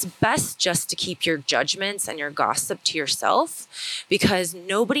 Right. So it's best just to keep your judgments and your gossip to yourself because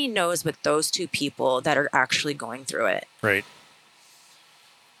nobody knows but those two people that are actually going through it. Right.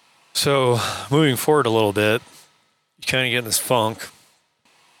 So moving forward a little bit, you kind of get in this funk.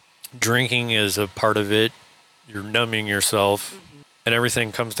 Drinking is a part of it. You're numbing yourself, and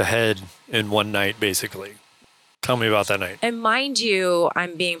everything comes to head in one night, basically. Tell me about that night. And mind you,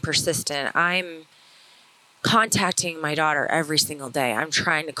 I'm being persistent. I'm contacting my daughter every single day. I'm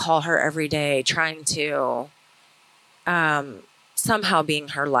trying to call her every day, trying to somehow being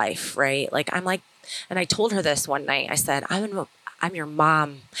her life, right? Like and I told her this one night. I said, I'm your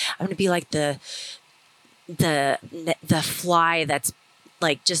mom. I'm gonna be like the fly that's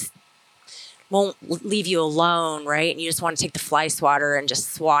like just won't leave you alone, right? And you just want to take the fly swatter and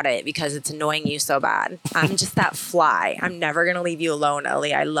just swat it because it's annoying you so bad. I'm just that fly. I'm never going to leave you alone,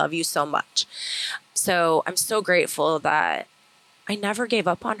 Ellie. I love you so much. So I'm so grateful that I never gave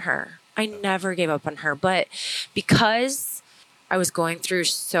up on her. But because I was going through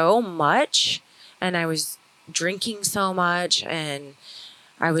so much and I was drinking so much and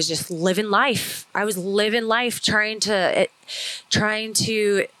I was just living life. I was living life trying to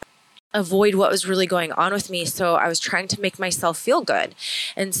avoid what was really going on with me. So I was trying to make myself feel good.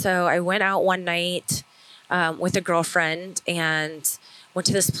 And so I went out one night with a girlfriend and went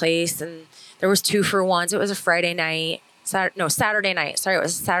to this place and there was 2 for 1s. It was a Friday night, Saturday night. Sorry, it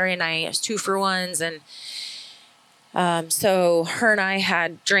was Saturday night. It was 2 for 1s. And so her and I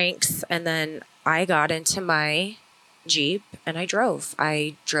had drinks and then I got into my Jeep and I drove.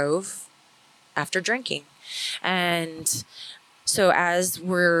 I drove after drinking. And so as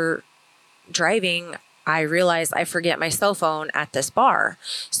we're driving, I realized I forget my cell phone at this bar.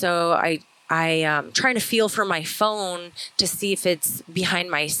 So I trying to feel for my phone to see if it's behind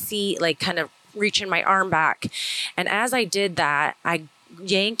my seat, like kind of reaching my arm back. And as I did that, I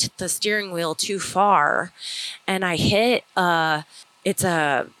yanked the steering wheel too far and I hit it's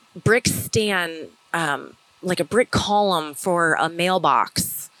a brick stand, like a brick column for a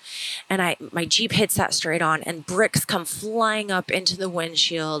mailbox. And my Jeep hits that straight on and bricks come flying up into the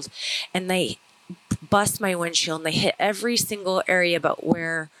windshield and they bust my windshield and they hit every single area but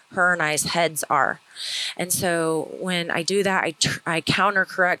where her and I's heads are. And so when I do that, I counter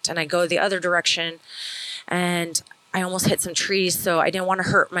correct and I go the other direction and I almost hit some trees. So I didn't want to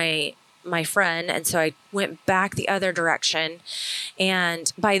hurt my friend. And so I went back the other direction.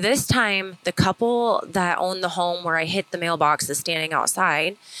 And by this time, the couple that owned the home where I hit the mailbox is standing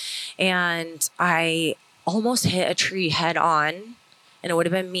outside. And I almost hit a tree head on. And it would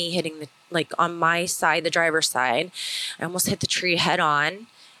have been me hitting on my side, the driver's side. I almost hit the tree head on.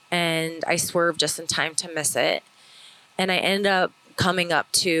 And I swerved just in time to miss it. And I ended up coming up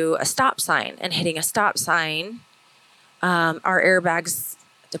to a stop sign and hitting a stop sign. Our airbags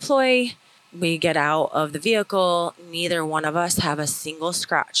deploy. We get out of the vehicle. Neither one of us have a single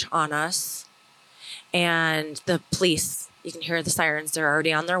scratch on us. And the police, you can hear the sirens. They're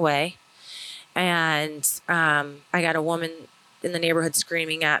already on their way. And I got a woman in the neighborhood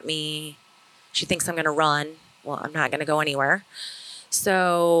screaming at me. She thinks I'm going to run. Well, I'm not going to go anywhere.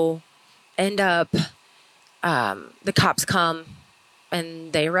 So end up, the cops come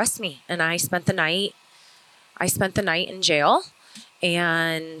and they arrest me. And I spent the night in jail.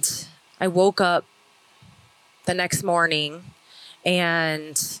 And I woke up the next morning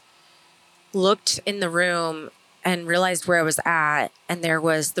and looked in the room and realized where I was at. And the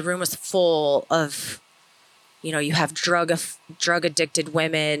room was full of, you have drug addicted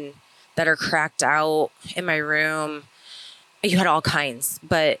women that are cracked out in my room. You had all kinds,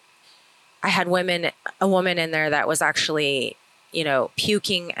 but I had a woman in there that was actually,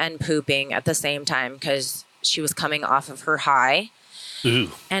 puking and pooping at the same time because she was coming off of her high.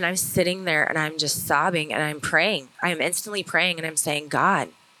 Ooh. And I'm sitting there and I'm just sobbing and I'm praying. I'm instantly praying and I'm saying, God,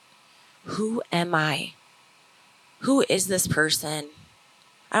 who am I? Who is this person?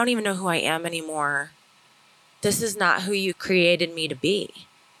 I don't even know who I am anymore. This is not who you created me to be.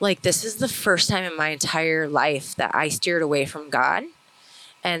 Like, this is the first time in my entire life that I steered away from God.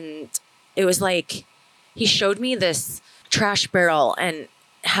 And it was like he showed me this trash barrel and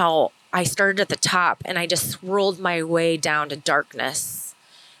how I started at the top and I just swirled my way down to darkness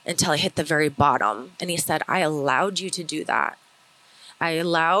until I hit the very bottom. And he said, I allowed you to do that. I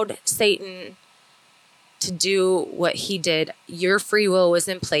allowed Satan to do what he did. Your free will was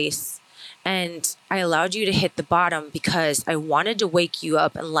in place. And I allowed you to hit the bottom because I wanted to wake you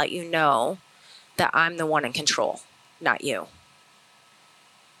up and let you know that I'm the one in control, not you.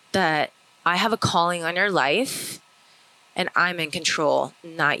 That I have a calling on your life and I'm in control,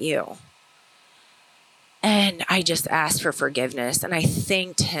 not you. And I just asked for forgiveness and I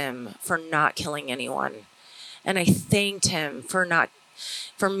thanked him for not killing anyone. And I thanked him for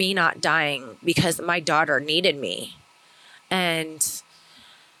me not dying because my daughter needed me. And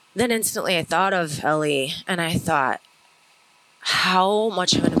then instantly I thought of Ellie and I thought how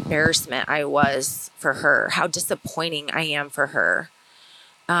much of an embarrassment I was for her, how disappointing I am for her.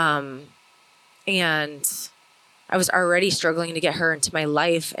 And I was already struggling to get her into my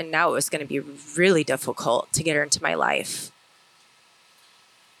life, and now it was going to be really difficult to get her into my life.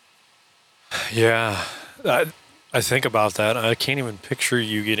 Yeah, I think about that. I can't even picture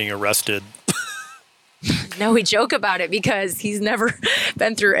you getting arrested. No, we joke about it because he's never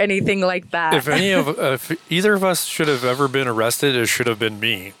been through anything like that. If either of us should have ever been arrested, it should have been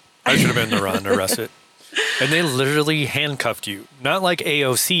me. I should have been the one arrested. And they literally handcuffed you. Not like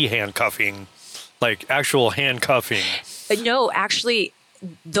AOC handcuffing, like actual handcuffing. No, actually,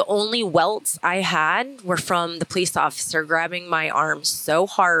 the only welts I had were from the police officer grabbing my arm so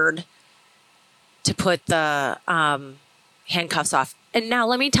hard to put the handcuffs off. And now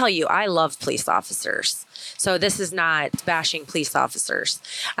let me tell you, I love police officers. So this is not bashing police officers.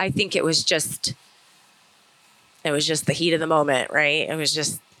 I think it was just the heat of the moment, right? It was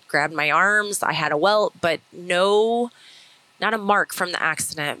just grabbed my arms. I had a welt, but not a mark from the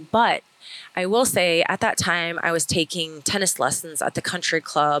accident. But I will say at that time I was taking tennis lessons at the country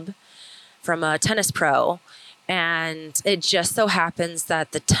club from a tennis pro. And it just so happens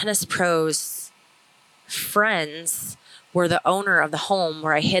that the tennis pro's friends were the owner of the home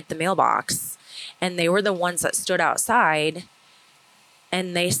where I hid the mailbox. And they were the ones that stood outside.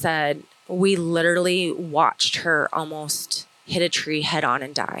 And they said, we literally watched her almost hit a tree head on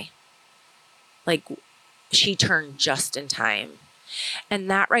and die. Like, she turned just in time. And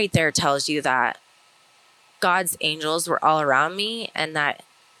that right there tells you that God's angels were all around me and that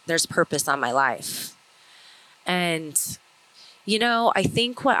there's purpose on my life. And, I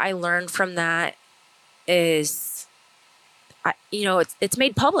think what I learned from that is, it's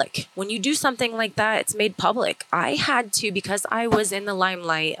made public. When you do something like that, it's made public. I had to, because I was in the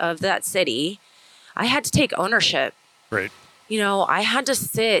limelight of that city, I had to take ownership. Right. I had to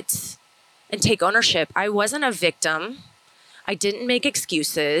sit and take ownership. I wasn't a victim. I didn't make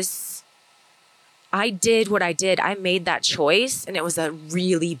excuses. I did what I did. I made that choice, and it was a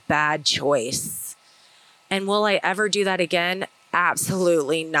really bad choice. And will I ever do that again?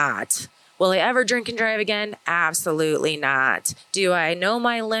 Absolutely not. Will I ever drink and drive again? Absolutely not. Do I know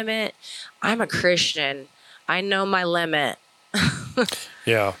my limit? I'm a Christian. I know my limit.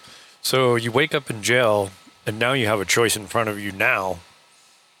 Yeah. So you wake up in jail, and now you have a choice in front of you now.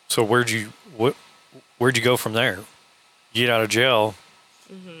 So where'd you go from there? You get out of jail.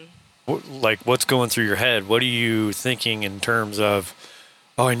 Mm-hmm. What's going through your head? What are you thinking in terms of,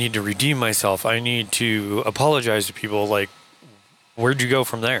 I need to redeem myself. I need to apologize to people. Like, where'd you go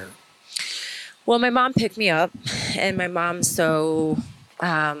from there? Well, my mom picked me up, and my mom's so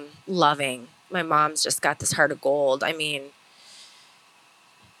loving. My mom's just got this heart of gold. I mean,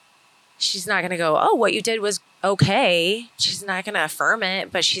 she's not going to go, oh, what you did was okay. She's not going to affirm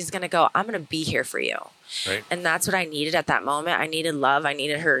it, but she's going to go, I'm going to be here for you. Right. And that's what I needed at that moment. I needed love. I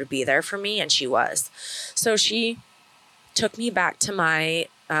needed her to be there for me, and she was. So she took me back to my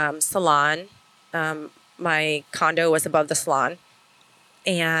salon. My condo was above the salon.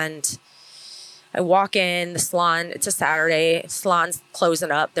 And I walk in the salon. It's a Saturday. Salon's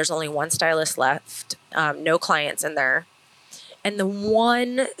closing up. There's only one stylist left. No clients in there. And the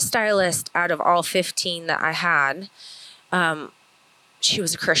one stylist out of all 15 that I had, she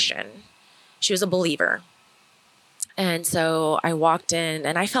was a Christian. She was a believer. And so I walked in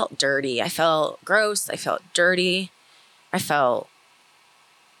and I felt dirty. I felt gross. I felt dirty. I felt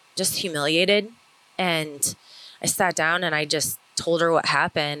just humiliated. And I sat down and I just told her what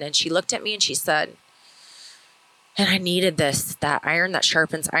happened. And she looked at me and she said, and I needed this, that iron that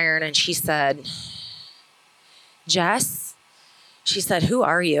sharpens iron. And she said, Jess, she said, who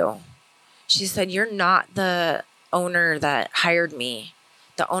are you? She said, you're not the owner that hired me.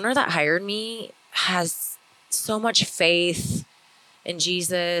 The owner that hired me has so much faith in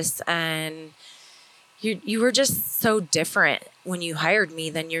Jesus, and you were just so different when you hired me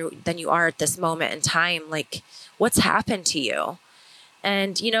than you are at this moment in time. Like, what's happened to you?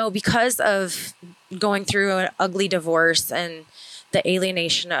 And, you know, because of going through an ugly divorce and the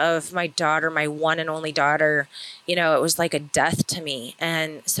alienation of my daughter, my one and only daughter, you know, it was like a death to me.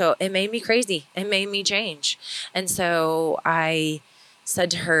 And so it made me crazy. It made me change. And so I said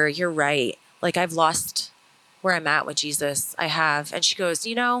to her, you're right. Like, I've lost where I'm at with Jesus. I have. And she goes,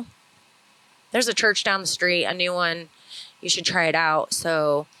 you know, there's a church down the street, a new one. You should try it out.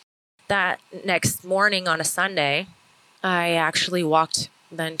 So that next morning on a Sunday, I actually walked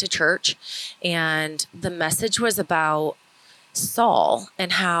then to church, and the message was about Saul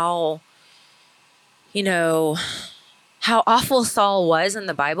and how, you know, how awful Saul was in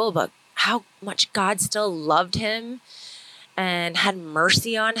the Bible, but how much God still loved him and had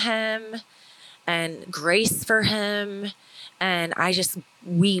mercy on him and grace for him. And I just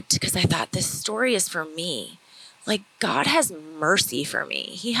wept because I thought, this story is for me. Like, God has mercy for me.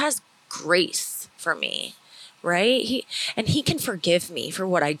 He has grace for me, right? He can forgive me for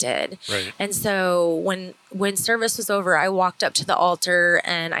what I did. Right. And so when service was over, I walked up to the altar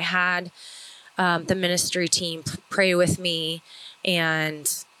and I had the ministry team pray with me,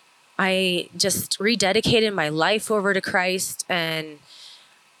 and I just rededicated my life over to Christ, and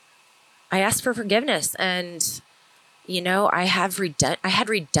I asked for forgiveness. And you know, I had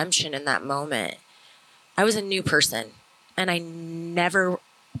redemption in that moment. I was a new person, and I never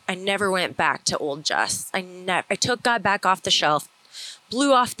went back to old Jess. I took God back off the shelf,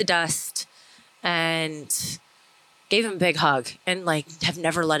 blew off the dust, and gave him a big hug, and like have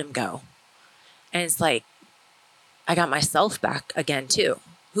never let him go. And it's like I got myself back again too,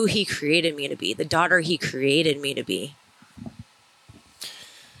 who he created me to be, the daughter he created me to be.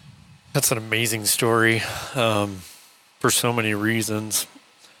 That's an amazing story for so many reasons.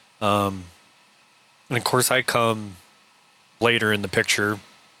 And of course, I come later in the picture.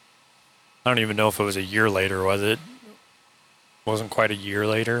 I don't even know if it was a year later, was it? Wasn't quite a year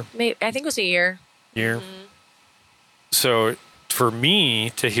later? Maybe, I think it was a year. Mm-hmm. So for me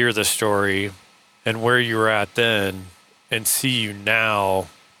to hear the story and where you were at then and see you now,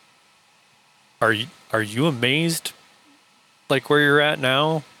 are you amazed, like where you're at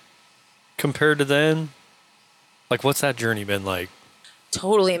now compared to then? Like, what's that journey been like?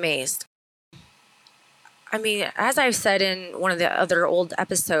 Totally amazed. I mean, as I've said in one of the other old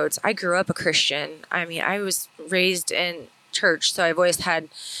episodes, I grew up a Christian. I mean, I was raised in church, so I've always had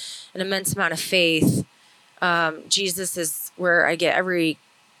an immense amount of faith. Jesus is where I get every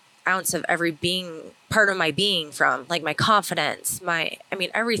ounce of every part of my being from, like my confidence,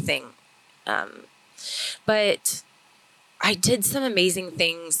 everything. But I did some amazing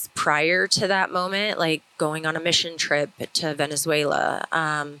things prior to that moment, like going on a mission trip to Venezuela.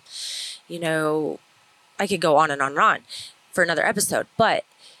 You know, I could go on and on and on for another episode, but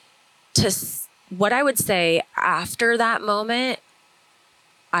what I would say after that moment,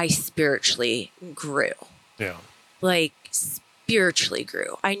 I spiritually grew. Yeah. Like spiritually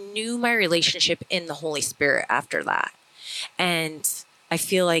grew. I knew my relationship in the Holy Spirit after that. And I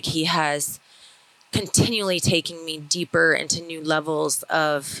feel like he has continually taking me deeper into new levels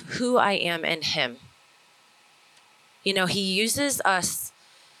of who I am in him. You know, he uses us,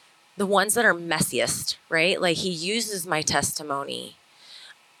 the ones that are messiest, right? Like he uses my testimony.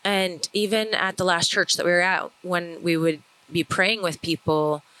 And even at the last church that we were at, when we would be praying with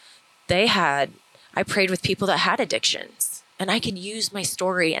people, I prayed with people that had addictions, and I could use my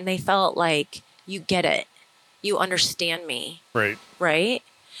story and they felt like, you get it. You understand me. Right. Right.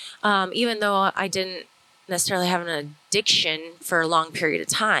 Even though I didn't necessarily have an addiction for a long period of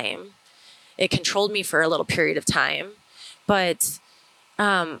time, it controlled me for a little period of time, but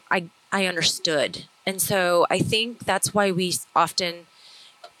I understood. And so I think that's why we often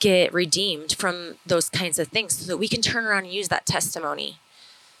get redeemed from those kinds of things so that we can turn around and use that testimony.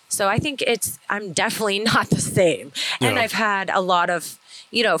 So I think I'm definitely not the same. And I've had a lot of,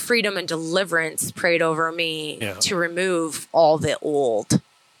 freedom and deliverance prayed over me to remove all the old.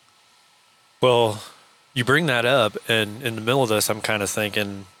 Well, you bring that up, and in the middle of this, I'm kind of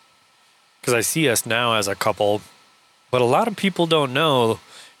thinking, because I see us now as a couple, but a lot of people don't know,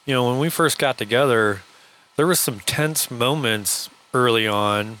 when we first got together, there was some tense moments early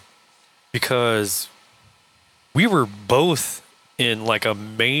on because we were both in like a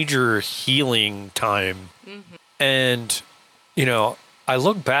major healing time. Mm-hmm. And, I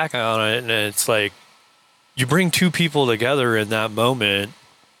look back on it and it's like, you bring two people together in that moment,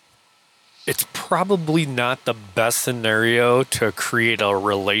 it's probably not the best scenario to create a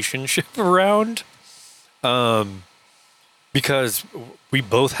relationship around. Because we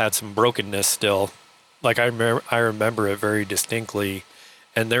both had some brokenness still. Like I remember it very distinctly.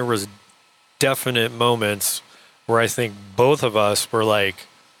 And there was definite moments where I think both of us were like,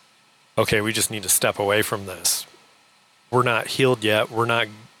 okay, we just need to step away from this. We're not healed yet.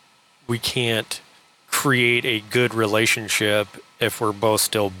 We can't create a good relationship if we're both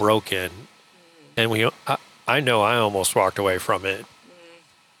still broken. And I know I almost walked away from it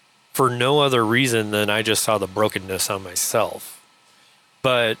for no other reason than I just saw the brokenness on myself.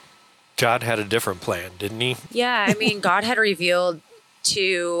 But God had a different plan, didn't he? Yeah, I mean, God had revealed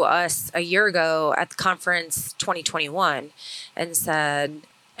to us a year ago at the conference 2021 and said,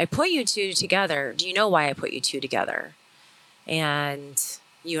 I put you two together. Do you know why I put you two together? And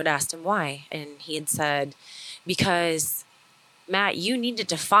you had asked him why. And he had said, because Matt, you needed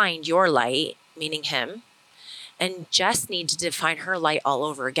to find your light, meaning him, and Jess needed to find her light all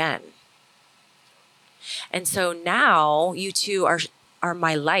over again. And so now you two are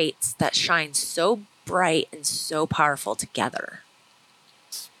my lights that shine so bright and so powerful together.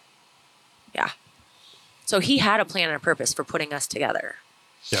 Yeah. So he had a plan and a purpose for putting us together.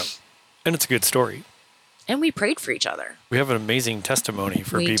 Yeah. And it's a good story. And we prayed for each other. We have an amazing testimony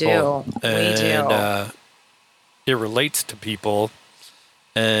for we people. Do. We do. It relates to people.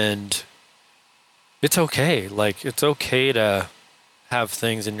 And it's okay. Like, it's okay to have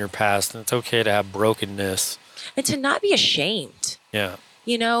things in your past, and it's okay to have brokenness. And to not be ashamed. Yeah.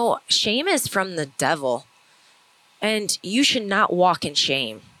 Shame is from the devil. And you should not walk in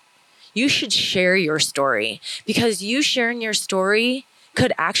shame. You should share your story, because you sharing your story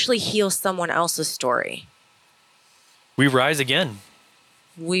could actually heal someone else's story. We rise again.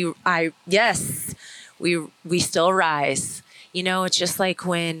 Yes, we still rise. It's just like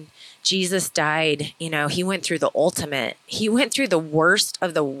when Jesus died, he went through the ultimate. He went through the worst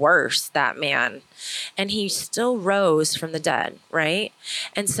of the worst, that man. And he still rose from the dead, right?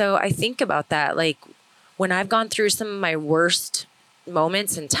 And so I think about that. Like, when I've gone through some of my worst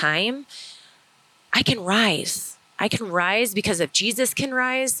moments in time, I can rise. I can rise because if Jesus can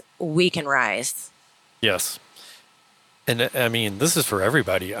rise, we can rise. Yes. And I mean, this is for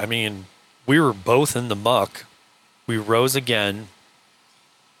everybody. I mean, we were both in the muck. We rose again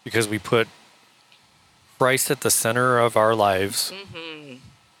because we put Christ at the center of our lives. Mm-hmm.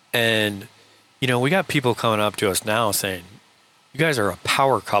 And, we got people coming up to us now saying, you guys are a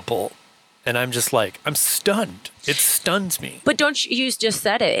power couple. And I'm just like, I'm stunned. It stuns me. But you just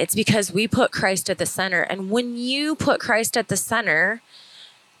said it. It's because we put Christ at the center. And when you put Christ at the center,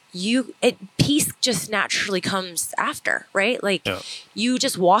 peace just naturally comes after, right? Like, you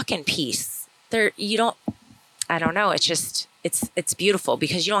just walk in peace. I don't know. It's just, it's beautiful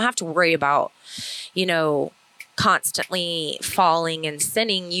because you don't have to worry about, constantly falling and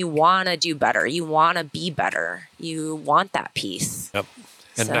sinning. You want to do better. You want to be better. You want that peace. Yep.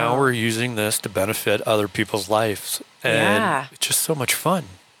 And now we're using this to benefit other people's lives. And it's just so much fun.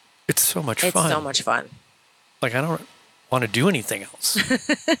 It's so much fun. It's so much fun. Like, I don't want to do anything else.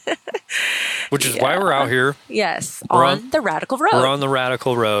 Which is why we're out here. Yes. On the Radical Road. We're on the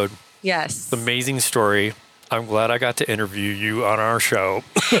Radical Road. Yes. It's an amazing story. I'm glad I got to interview you on our show.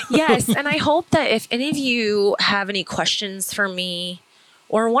 Yes. And I hope that if any of you have any questions for me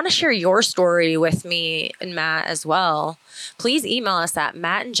or want to share your story with me and Matt as well, please email us at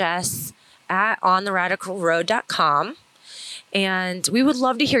mattandjess@ontheradicalroad.com. And we would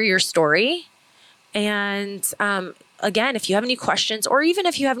love to hear your story. And again, if you have any questions or even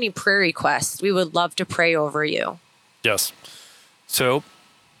if you have any prayer requests, we would love to pray over you. Yes. So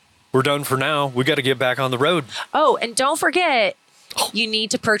we're done for now. We got to get back on the road. Oh, and don't forget, You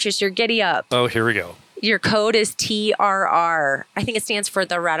need to purchase your Giddy Up. Oh, here we go. Your code is TRR. I think it stands for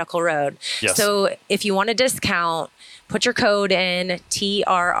The Radical Road. Yes. So if you want a discount, put your code in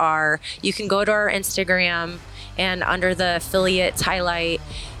TRR. You can go to our Instagram, and under the affiliates highlight,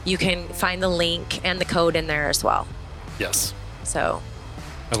 you can find the link and the code in there as well. Yes. So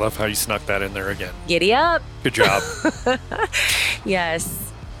I love how you snuck that in there again. Giddy Up. Good job.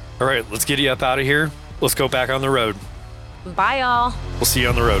 Yes. All right, let's giddy up out of here. Let's go back on the road. Bye, y'all. We'll see you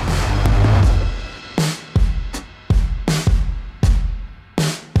on the road.